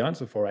really have the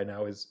answer for right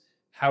now is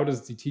how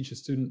does the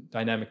teacher-student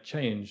dynamic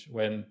change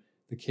when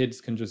the kids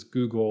can just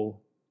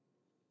Google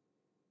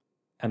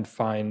and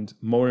find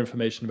more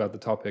information about the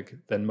topic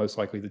than most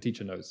likely the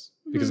teacher knows.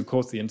 Because of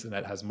course the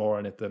internet has more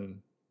on it than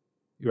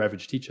your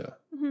average teacher.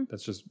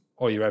 That's just,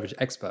 or your average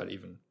expert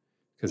even.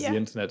 Because the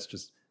internet's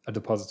just a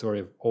depository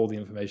of all the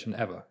information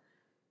ever.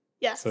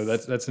 Yes. So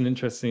that's an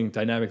interesting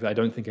dynamic that I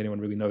don't think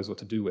anyone really knows what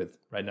to do with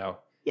right now.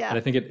 Yeah. And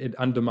I think it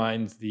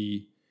undermines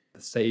the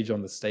sage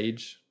on the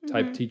stage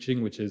type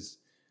teaching, which is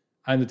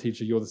I'm the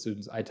teacher, you're the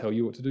students, I tell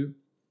you what to do.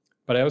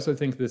 But I also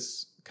think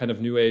this kind of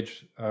new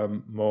age,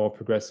 more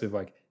progressive,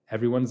 like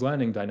everyone's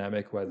learning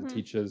dynamic where the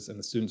teachers and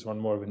the students are on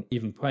more of an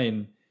even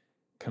plane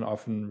can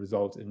often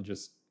result in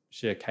just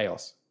sheer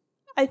chaos.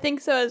 I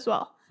think so as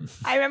well.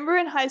 I remember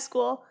in high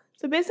school,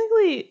 so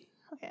basically,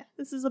 okay,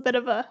 this is a bit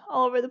of a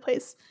all over the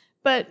place,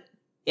 but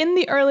in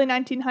the early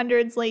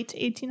 1900s, late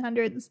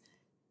 1800s,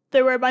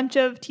 there were a bunch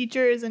of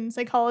teachers and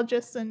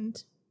psychologists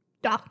and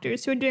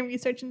doctors who were doing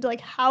research into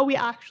like how we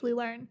actually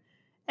learn.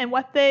 And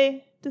what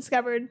they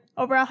discovered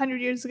over 100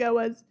 years ago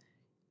was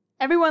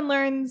everyone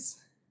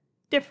learns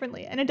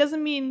differently. And it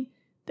doesn't mean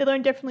they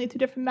learn differently through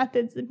different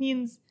methods. It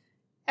means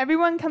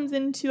everyone comes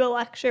into a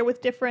lecture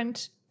with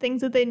different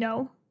things that they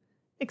know,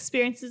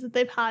 experiences that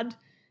they've had.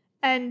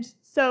 And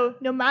so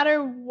no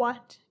matter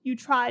what you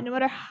try, no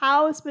matter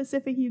how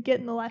specific you get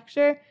in the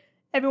lecture,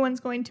 everyone's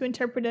going to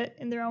interpret it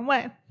in their own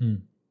way.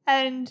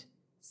 And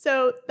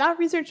so that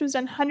research was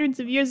done hundreds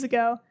of years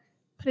ago,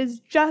 but is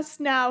just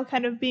now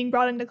kind of being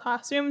brought into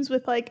classrooms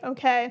with like,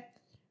 okay,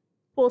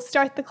 we'll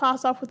start the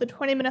class off with a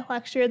 20-minute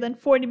lecture, then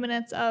 40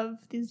 minutes of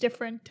these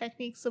different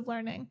techniques of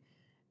learning.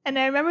 And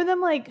I remember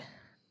them like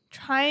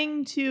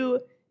trying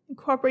to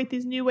incorporate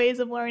these new ways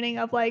of learning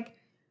of like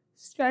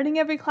starting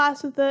every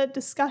class with a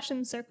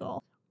discussion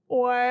circle,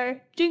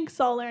 or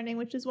jigsaw learning,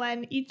 which is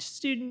when each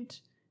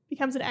student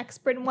becomes an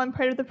expert in one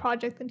part of the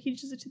project and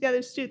teaches it to the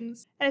other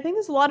students. And I think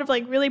there's a lot of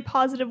like really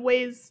positive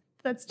ways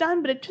that's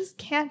done, but it just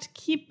can't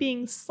keep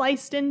being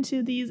sliced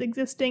into these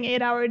existing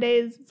 8-hour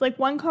days. It's like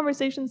one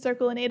conversation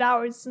circle in 8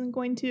 hours isn't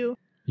going to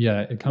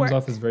it comes work.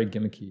 off as very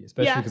gimmicky,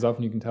 especially because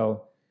often you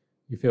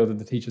feel that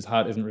the teacher's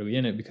heart isn't really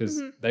in it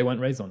because they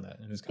weren't raised on that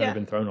and it's kind of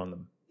been thrown on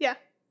them. Yeah.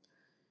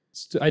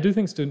 I do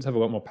think students have a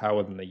lot more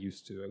power than they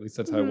used to. At least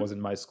that's how it was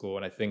in my school.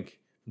 And I think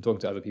from talking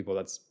to other people,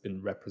 that's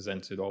been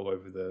represented all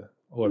over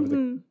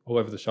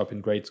the shop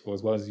in grade school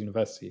as well as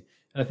university.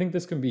 And I think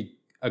this can be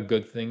a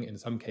good thing in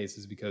some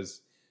cases,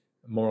 because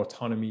more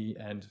autonomy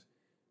and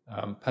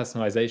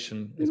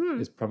personalization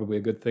is probably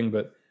a good thing.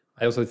 But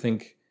I also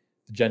think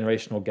the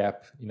generational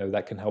gap,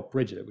 that can help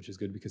bridge it, which is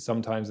good, because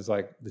sometimes it's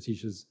like the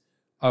teachers,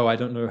 I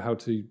don't know how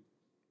to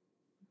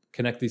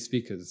connect these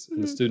speakers.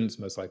 And the students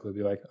most likely will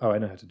be like, I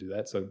know how to do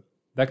that. So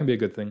that can be a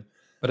good thing.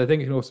 But I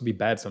think it can also be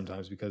bad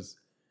sometimes, because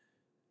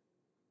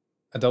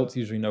adults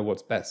usually know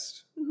what's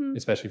best,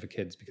 especially for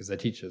kids, because they're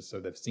teachers, so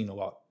they've seen a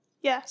lot.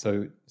 Yeah.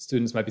 So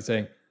students might be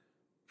saying,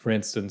 for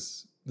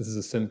instance, this is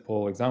a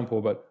simple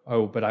example, but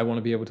I want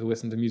to be able to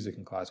listen to music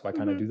in class. Why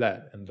can't I do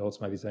that? And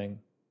adults might be saying,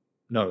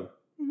 no,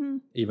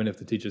 even if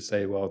the teachers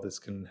say, well, this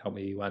can help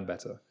me learn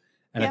better.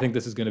 And I think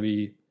this is going to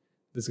be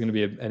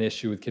an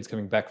issue with kids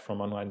coming back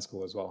from online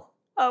school as well.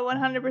 Oh,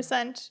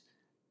 100%.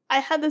 I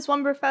had this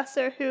one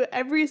professor who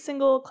every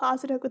single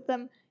class I took with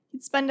them,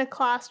 he'd spend a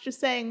class just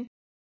saying,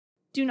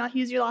 do not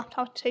use your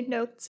laptop to take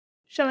notes,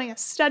 showing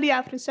us study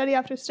after study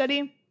after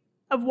study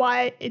of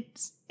why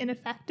it's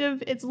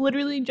ineffective. It's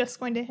literally just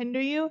going to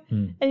hinder you.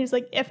 And he's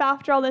like, if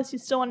after all this you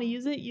still want to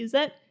use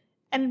it.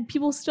 And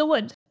people still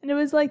would. And it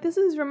was like, this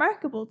is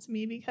remarkable to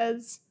me,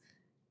 because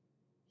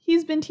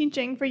he's been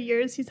teaching for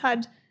years. He's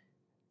had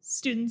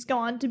students go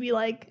on to be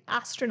like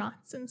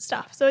astronauts and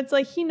stuff. So it's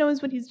like, he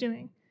knows what he's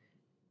doing.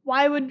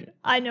 Why would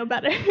I know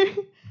better?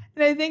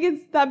 And I think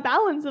it's that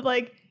balance of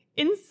like,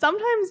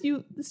 sometimes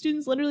the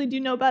students literally do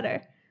know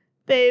better.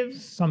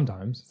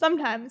 Sometimes.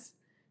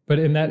 But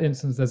in that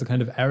instance, there's a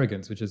kind of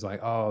arrogance, which is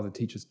like, the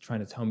teacher's trying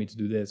to tell me to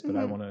do this, but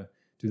I want to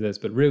do this.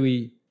 But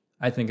really,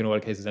 I think in a lot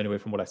of cases anyway,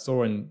 from what I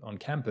saw on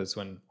campus,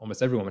 when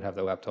almost everyone would have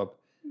their laptop,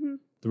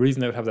 the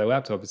reason they would have their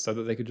laptop is so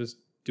that they could just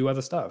do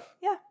other stuff.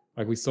 Yeah.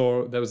 Like we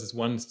saw, there was this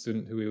one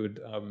student who we would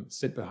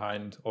sit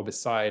behind or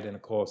beside in a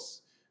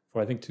course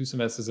for I think 2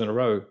 semesters in a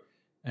row,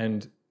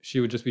 and she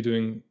would just be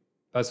doing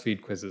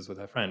BuzzFeed quizzes with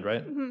her friend,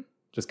 right?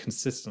 Just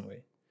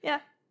consistently. Yeah.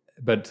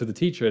 But to the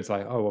teacher, it's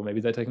like, well,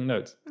 maybe they're taking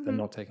notes. They're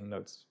not taking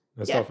notes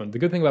most often. The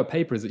good thing about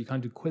paper is that you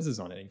can't do quizzes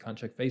on it. You can't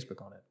check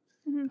Facebook on it.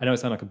 I know I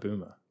sound like a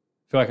boomer.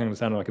 I feel like I'm going to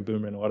sound like a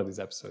boomer in a lot of these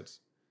episodes.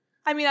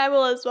 I mean, I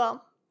will as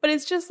well. But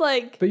it's just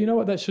like... But you know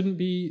what? That shouldn't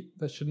be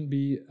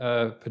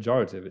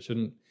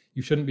pejorative.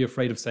 You shouldn't be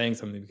afraid of saying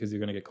something because you're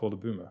going to get called a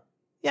boomer.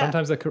 Yeah.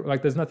 Sometimes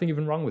there's nothing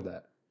even wrong with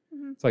that.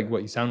 It's like,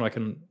 what, you sound like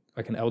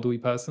an elderly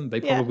person?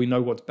 They probably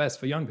know what's best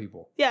for young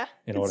people. Yeah,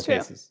 in a lot of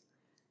cases.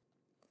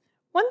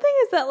 One thing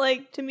is that,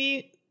 like, to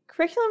me,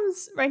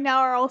 curriculums right now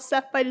are all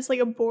set by just like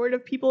a board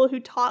of people who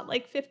taught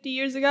like 50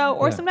 years ago,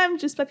 or sometimes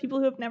just by people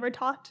who have never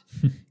taught,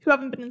 who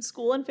haven't been in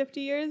school in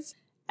 50 years.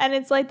 And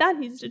it's like, that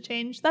needs to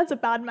change. That's a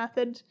bad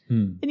method.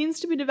 It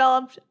needs to be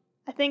developed.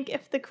 I think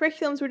if the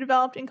curriculums were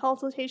developed in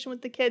consultation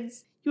with the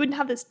kids, you wouldn't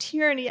have this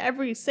tyranny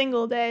every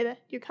single day that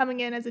you're coming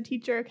in as a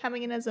teacher,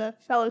 coming in as a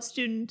fellow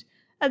student,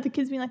 and the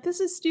kids being like, this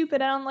is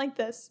stupid, I don't like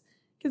this.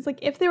 Because like,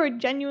 if they were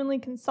genuinely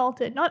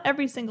consulted, not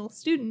every single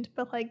student,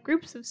 but like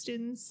groups of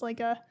students, like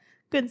a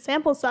good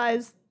sample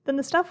size, then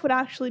the stuff would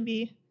actually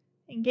be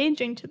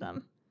engaging to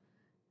them.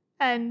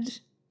 And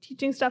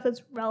teaching stuff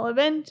that's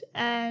relevant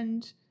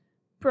and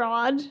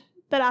broad,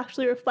 that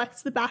actually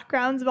reflects the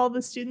backgrounds of all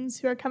the students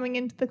who are coming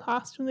into the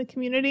classroom, the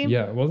community.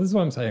 Yeah, well, this is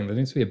what I'm saying. There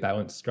needs to be a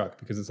balance struck,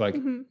 because it's like,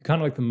 kind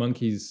of like the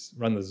monkeys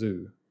run the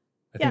zoo.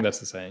 I think that's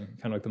the saying.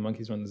 Kind of like the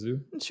monkeys run the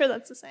zoo. I'm sure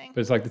that's the saying. But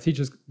it's like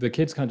the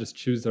kids can't just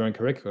choose their own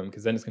curriculum,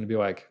 because then it's going to be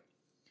like,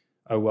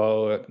 oh,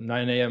 well, at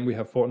 9 a.m. we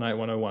have Fortnite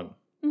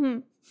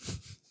 101.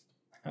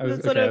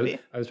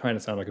 I was trying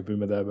to sound like a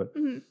boomer there, but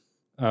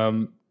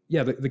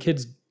the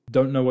kids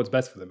don't know what's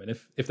best for them. And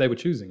if they were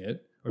choosing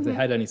it, or if they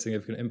had any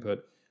significant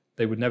input,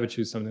 they would never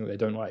choose something that they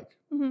don't like.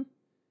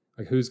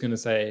 Like, who's going to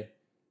say,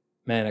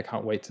 man, I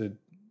can't wait to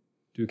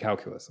do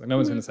calculus? Like, no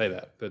one's going to say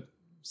that. But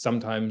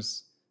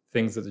sometimes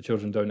things that the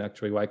children don't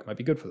actually like might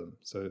be good for them.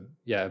 So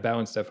yeah, a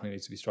balance definitely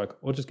needs to be struck.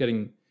 Or just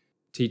getting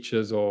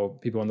teachers or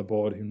people on the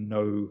board who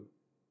know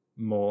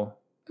more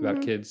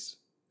about kids,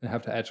 and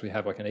have to actually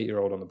have like an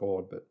 8-year-old on the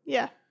board. But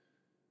yeah.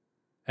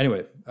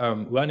 Anyway,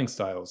 learning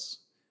styles.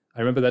 I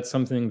remember that's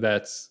something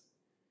that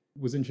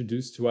was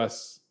introduced to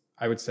us,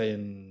 I would say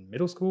in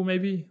middle school,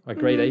 maybe like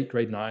grade 8,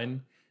 grade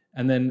 9.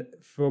 And then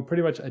for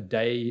pretty much a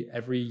day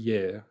every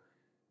year,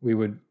 we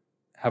would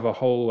have a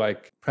whole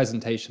like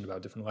presentation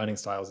about different learning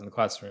styles in the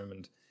classroom.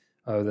 And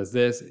there's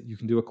this, you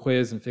can do a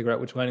quiz and figure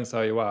out which learning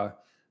style you are.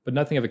 But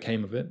nothing ever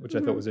came of it, which I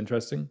thought was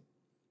interesting.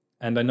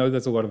 And I know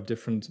there's a lot of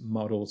different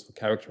models for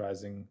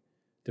characterizing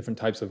different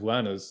types of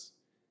learners,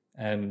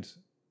 and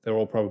they're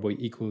all probably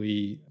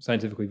equally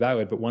scientifically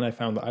valid. But one I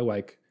found that I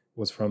like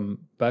was from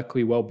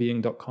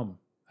berkeleywellbeing.com.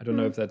 I don't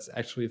know if that's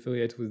actually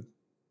affiliated with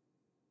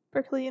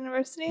Berkeley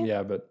University.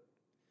 Yeah, but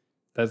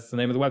that's the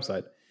name of the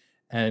website.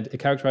 And it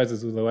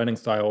characterizes the learning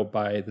style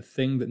by the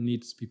thing that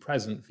needs to be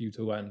present for you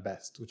to learn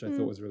best, which I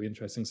thought was really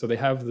interesting. So they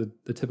have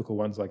the typical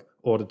ones like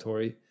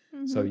auditory.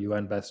 So you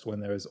learn best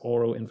when there is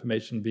oral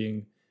information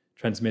being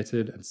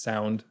transmitted, and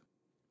sound,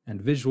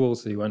 and visual.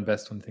 So you learn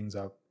best when things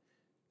are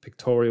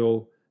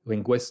pictorial.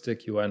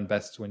 linguistic, you learn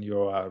best when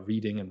you're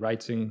reading and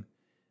writing,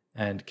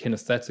 and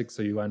kinesthetic,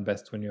 so you learn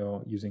best when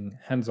you're using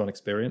hands-on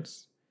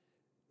experience.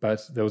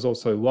 But there was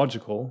also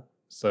logical,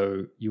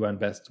 so you learn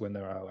best when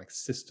there are like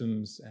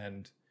systems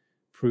and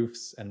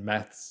proofs and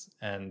maths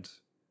and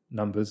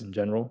numbers in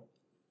general.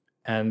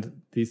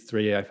 And these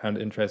three I found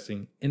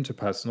interesting.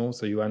 Interpersonal,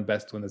 so you learn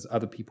best when there's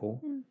other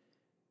people.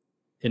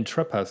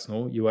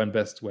 Intrapersonal, you learn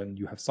best when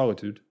you have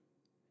solitude.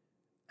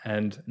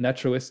 And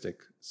naturalistic,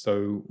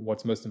 so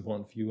what's most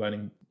important for you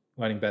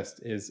learning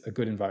best is a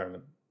good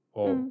environment,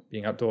 or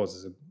being outdoors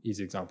is an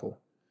easy example.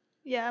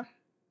 Yeah.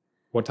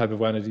 What type of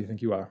learner do you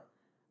think you are?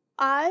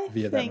 I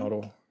via think that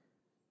model?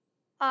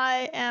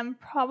 I am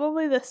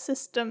probably the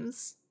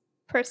systems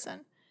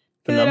person.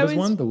 The numbers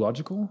one, the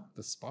logical,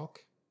 the Spock?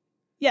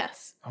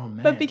 Yes. Oh,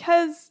 man. But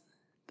because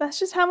that's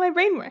just how my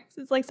brain works.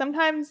 It's like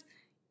sometimes,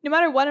 no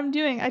matter what I'm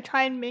doing, I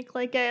try and make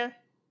like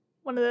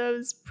one of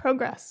those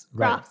progress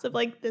graphs of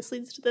like this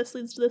leads to this,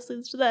 leads to this,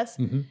 leads to this.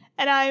 Mm-hmm.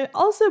 And I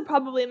also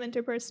probably am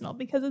interpersonal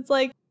because it's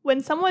like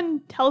when someone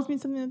tells me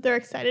something that they're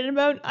excited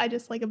about, I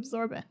just like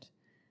absorb it.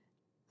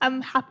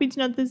 I'm happy to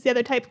know that this is the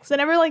other type because I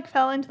never like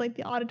fell into like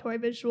the auditory,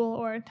 visual,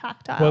 or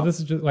tactile. Well, this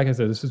is just, like I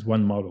said, this is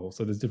one model.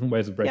 So there's different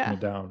ways of breaking it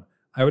down.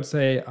 I would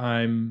say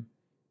I'm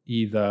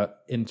either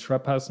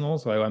intrapersonal,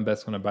 so I learn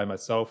best when I'm by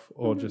myself,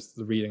 or just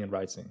the reading and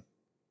writing.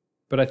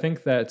 But I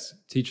think that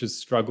teachers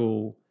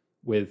struggle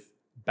with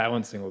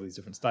balancing all these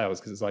different styles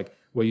because it's like,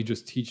 well, do you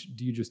just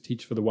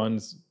teach for the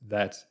ones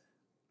that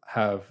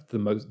have the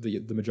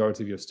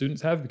majority of your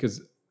students have?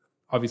 Because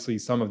obviously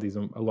some of these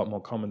are a lot more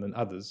common than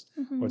others.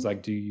 Or it's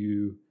like, do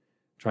you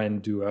try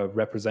and do a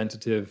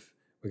representative,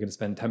 we're going to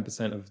spend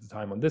 10% of the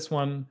time on this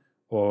one,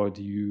 or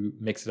do you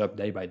mix it up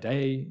day by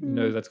day? You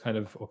know, that's kind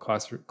of, or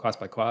class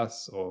by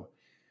class, or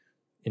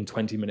in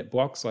 20-minute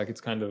blocks. Like it's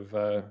kind of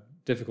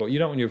difficult. You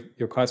don't want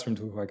your classroom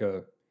to look like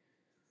a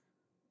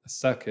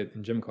circuit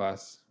in gym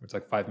class where it's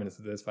like 5 minutes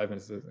of this, 5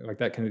 minutes of this. Like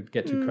that can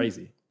get too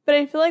crazy. But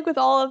I feel like with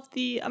all of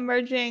the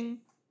emerging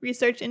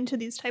research into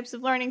these types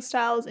of learning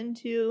styles,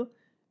 into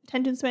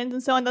attention spans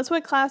and so on, that's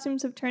what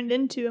classrooms have turned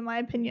into, in my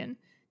opinion.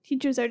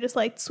 Teachers are just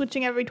like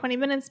switching every 20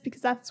 minutes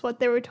because that's what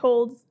they were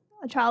told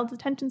a child's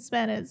attention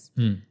span is.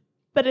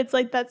 But it's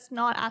like that's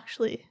not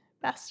actually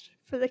best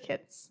for the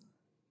kids.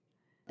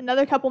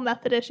 Another couple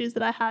method issues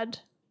that I had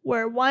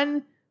were,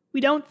 one,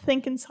 we don't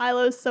think in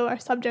silos, so our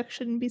subjects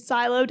shouldn't be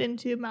siloed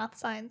into math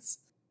science.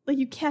 Like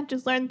you can't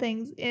just learn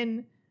things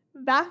in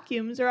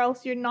vacuums or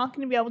else you're not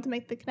going to be able to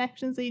make the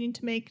connections that you need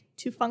to make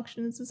to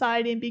function in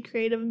society and be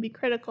creative and be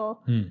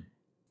critical. And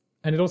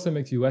it also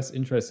makes you less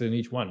interested in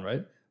each one,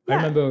 right? Yeah. I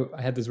remember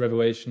I had this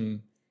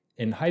revelation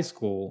in high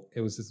school.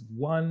 It was this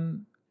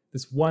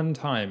one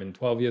time in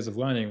 12 years of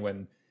learning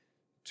when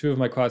two of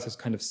my classes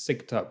kind of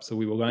synced up. So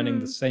we were learning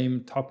the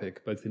same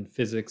topic, both in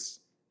physics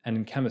and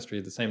in chemistry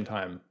at the same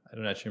time. I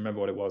don't actually remember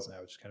what it was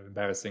now, which is kind of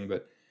embarrassing.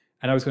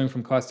 And I was going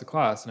from class to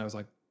class and I was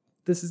like,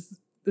 this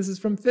is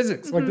from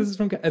physics. Like this is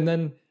from, and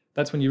then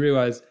that's when you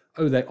realize,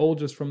 oh, they're all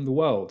just from the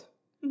world.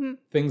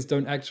 Things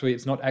don't actually,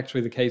 it's not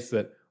actually the case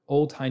that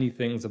all tiny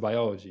things are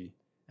biology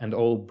and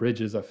all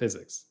bridges are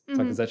physics. It's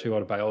like there's actually a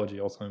lot of biology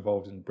also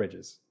involved in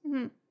bridges,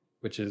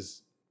 which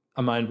is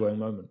a mind-blowing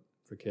moment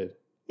for a kid.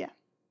 Yeah,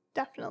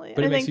 definitely.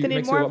 But and it I makes think you they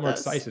need more a lot of more those.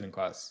 excited in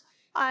class.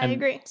 I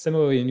agree.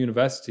 Similarly, in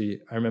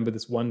university, I remember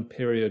this one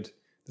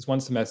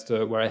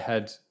semester where I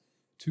had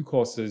two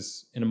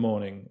courses in a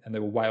morning and they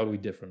were wildly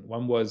different.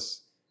 One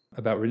was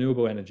about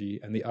renewable energy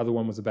and the other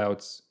one was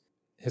about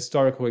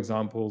historical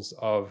examples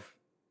of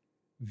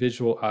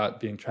visual art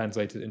being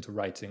translated into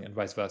writing and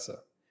vice versa.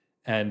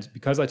 And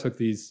because I took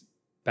these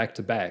back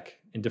to back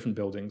in different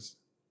buildings,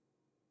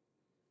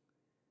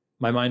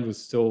 my mind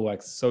was still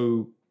like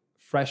so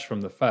fresh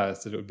from the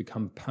first that it would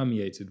become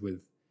permeated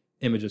with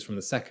images from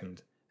the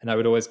second. And I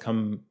would always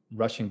come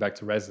rushing back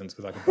to residence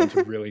with like a bunch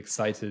of really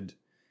excited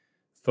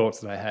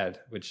thoughts that I had,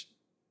 which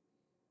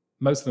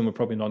most of them were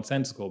probably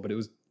nonsensical, but it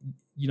was,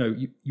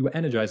 you were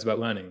energized about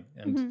learning.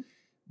 And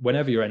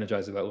whenever you're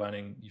energized about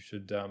learning, you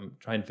should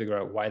try and figure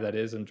out why that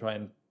is and try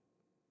and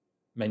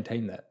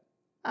maintain that.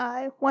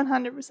 I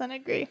 100%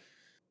 agree.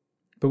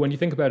 But when you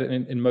think about it,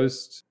 in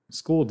most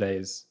school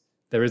days,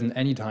 there isn't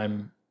any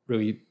time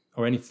really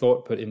or any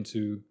thought put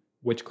into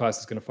which class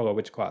is going to follow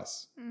which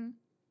class.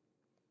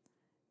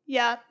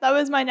 Yeah, that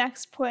was my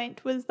next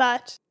point, was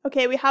that,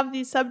 okay, we have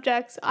these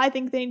subjects. I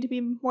think they need to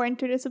be more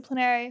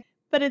interdisciplinary.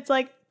 But it's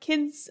like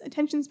kids'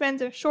 attention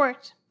spans are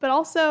short. But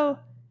also,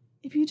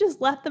 if you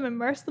just let them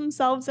immerse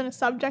themselves in a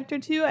subject or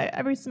two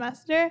every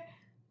semester,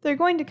 they're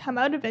going to come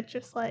out of it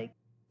just like,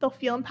 they'll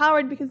feel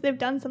empowered because they've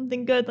done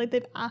something good, like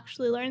they've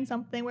actually learned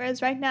something.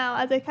 Whereas right now,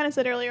 as I kind of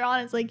said earlier on,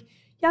 it's like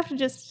you have to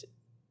just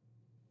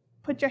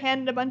put your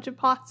hand in a bunch of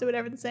pots or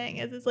whatever the saying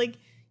is. It's like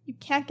you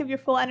can't give your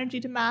full energy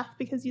to math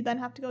because you then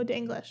have to go to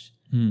English.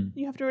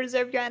 You have to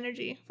reserve your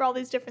energy for all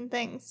these different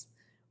things.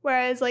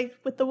 Whereas like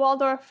with the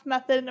Waldorf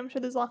method, and I'm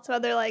sure there's lots of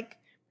other like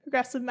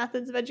progressive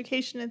methods of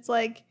education, it's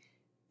like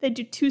they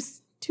do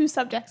two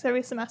subjects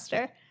every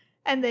semester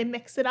and they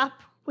mix it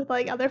up with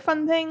like other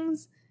fun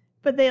things.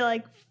 but they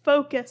like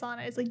focus on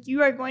it. It's like,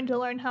 you are going to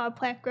learn how a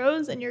plant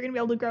grows and you're going to be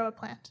able to grow a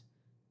plant.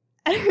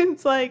 And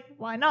it's like,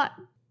 why not?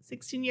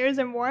 16 years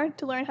or more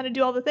to learn how to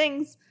do all the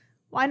things.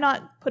 Why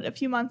not put a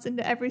few months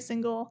into every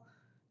single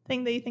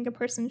thing that you think a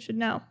person should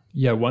know?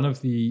 Yeah, one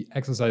of the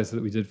exercises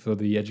that we did for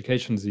the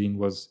education zine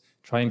was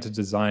trying to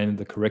design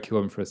the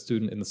curriculum for a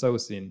student in the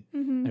Solacene.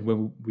 Mm-hmm. And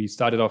when we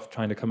started off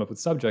trying to come up with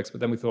subjects,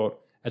 but then we thought,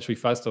 actually,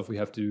 first off, we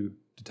have to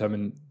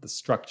determine the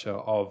structure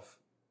of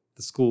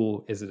the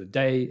school. Is it a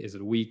day? Is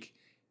it a week?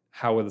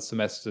 How are the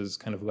semesters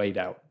kind of laid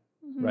out?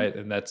 Mm-hmm. Right?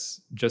 And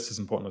that's just as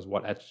important as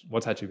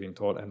what's actually being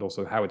taught, and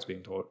also how it's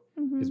being taught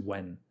mm-hmm. is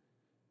when.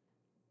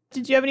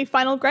 Did you have any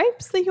final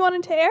gripes that you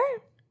wanted to air?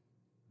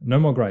 No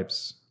more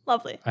gripes.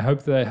 Lovely. I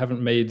hope that I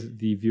haven't made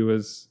the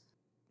viewers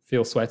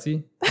feel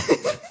sweaty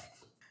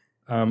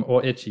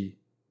or itchy.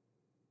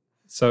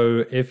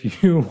 So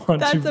if you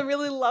want That's a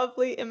really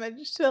lovely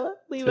image to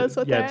leave us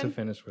with. Yeah, to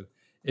finish with.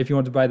 If you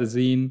want to buy the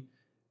zine,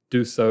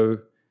 do so.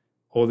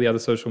 All the other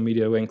social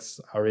media links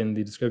are in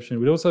the description.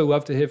 We'd also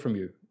love to hear from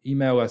you.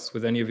 Email us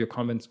with any of your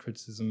comments,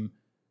 criticism,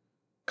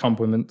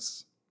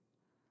 compliments,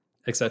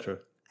 etc.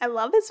 I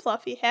love his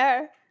fluffy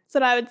hair. That's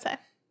what I would say.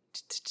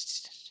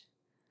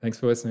 Thanks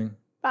for listening.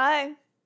 Bye.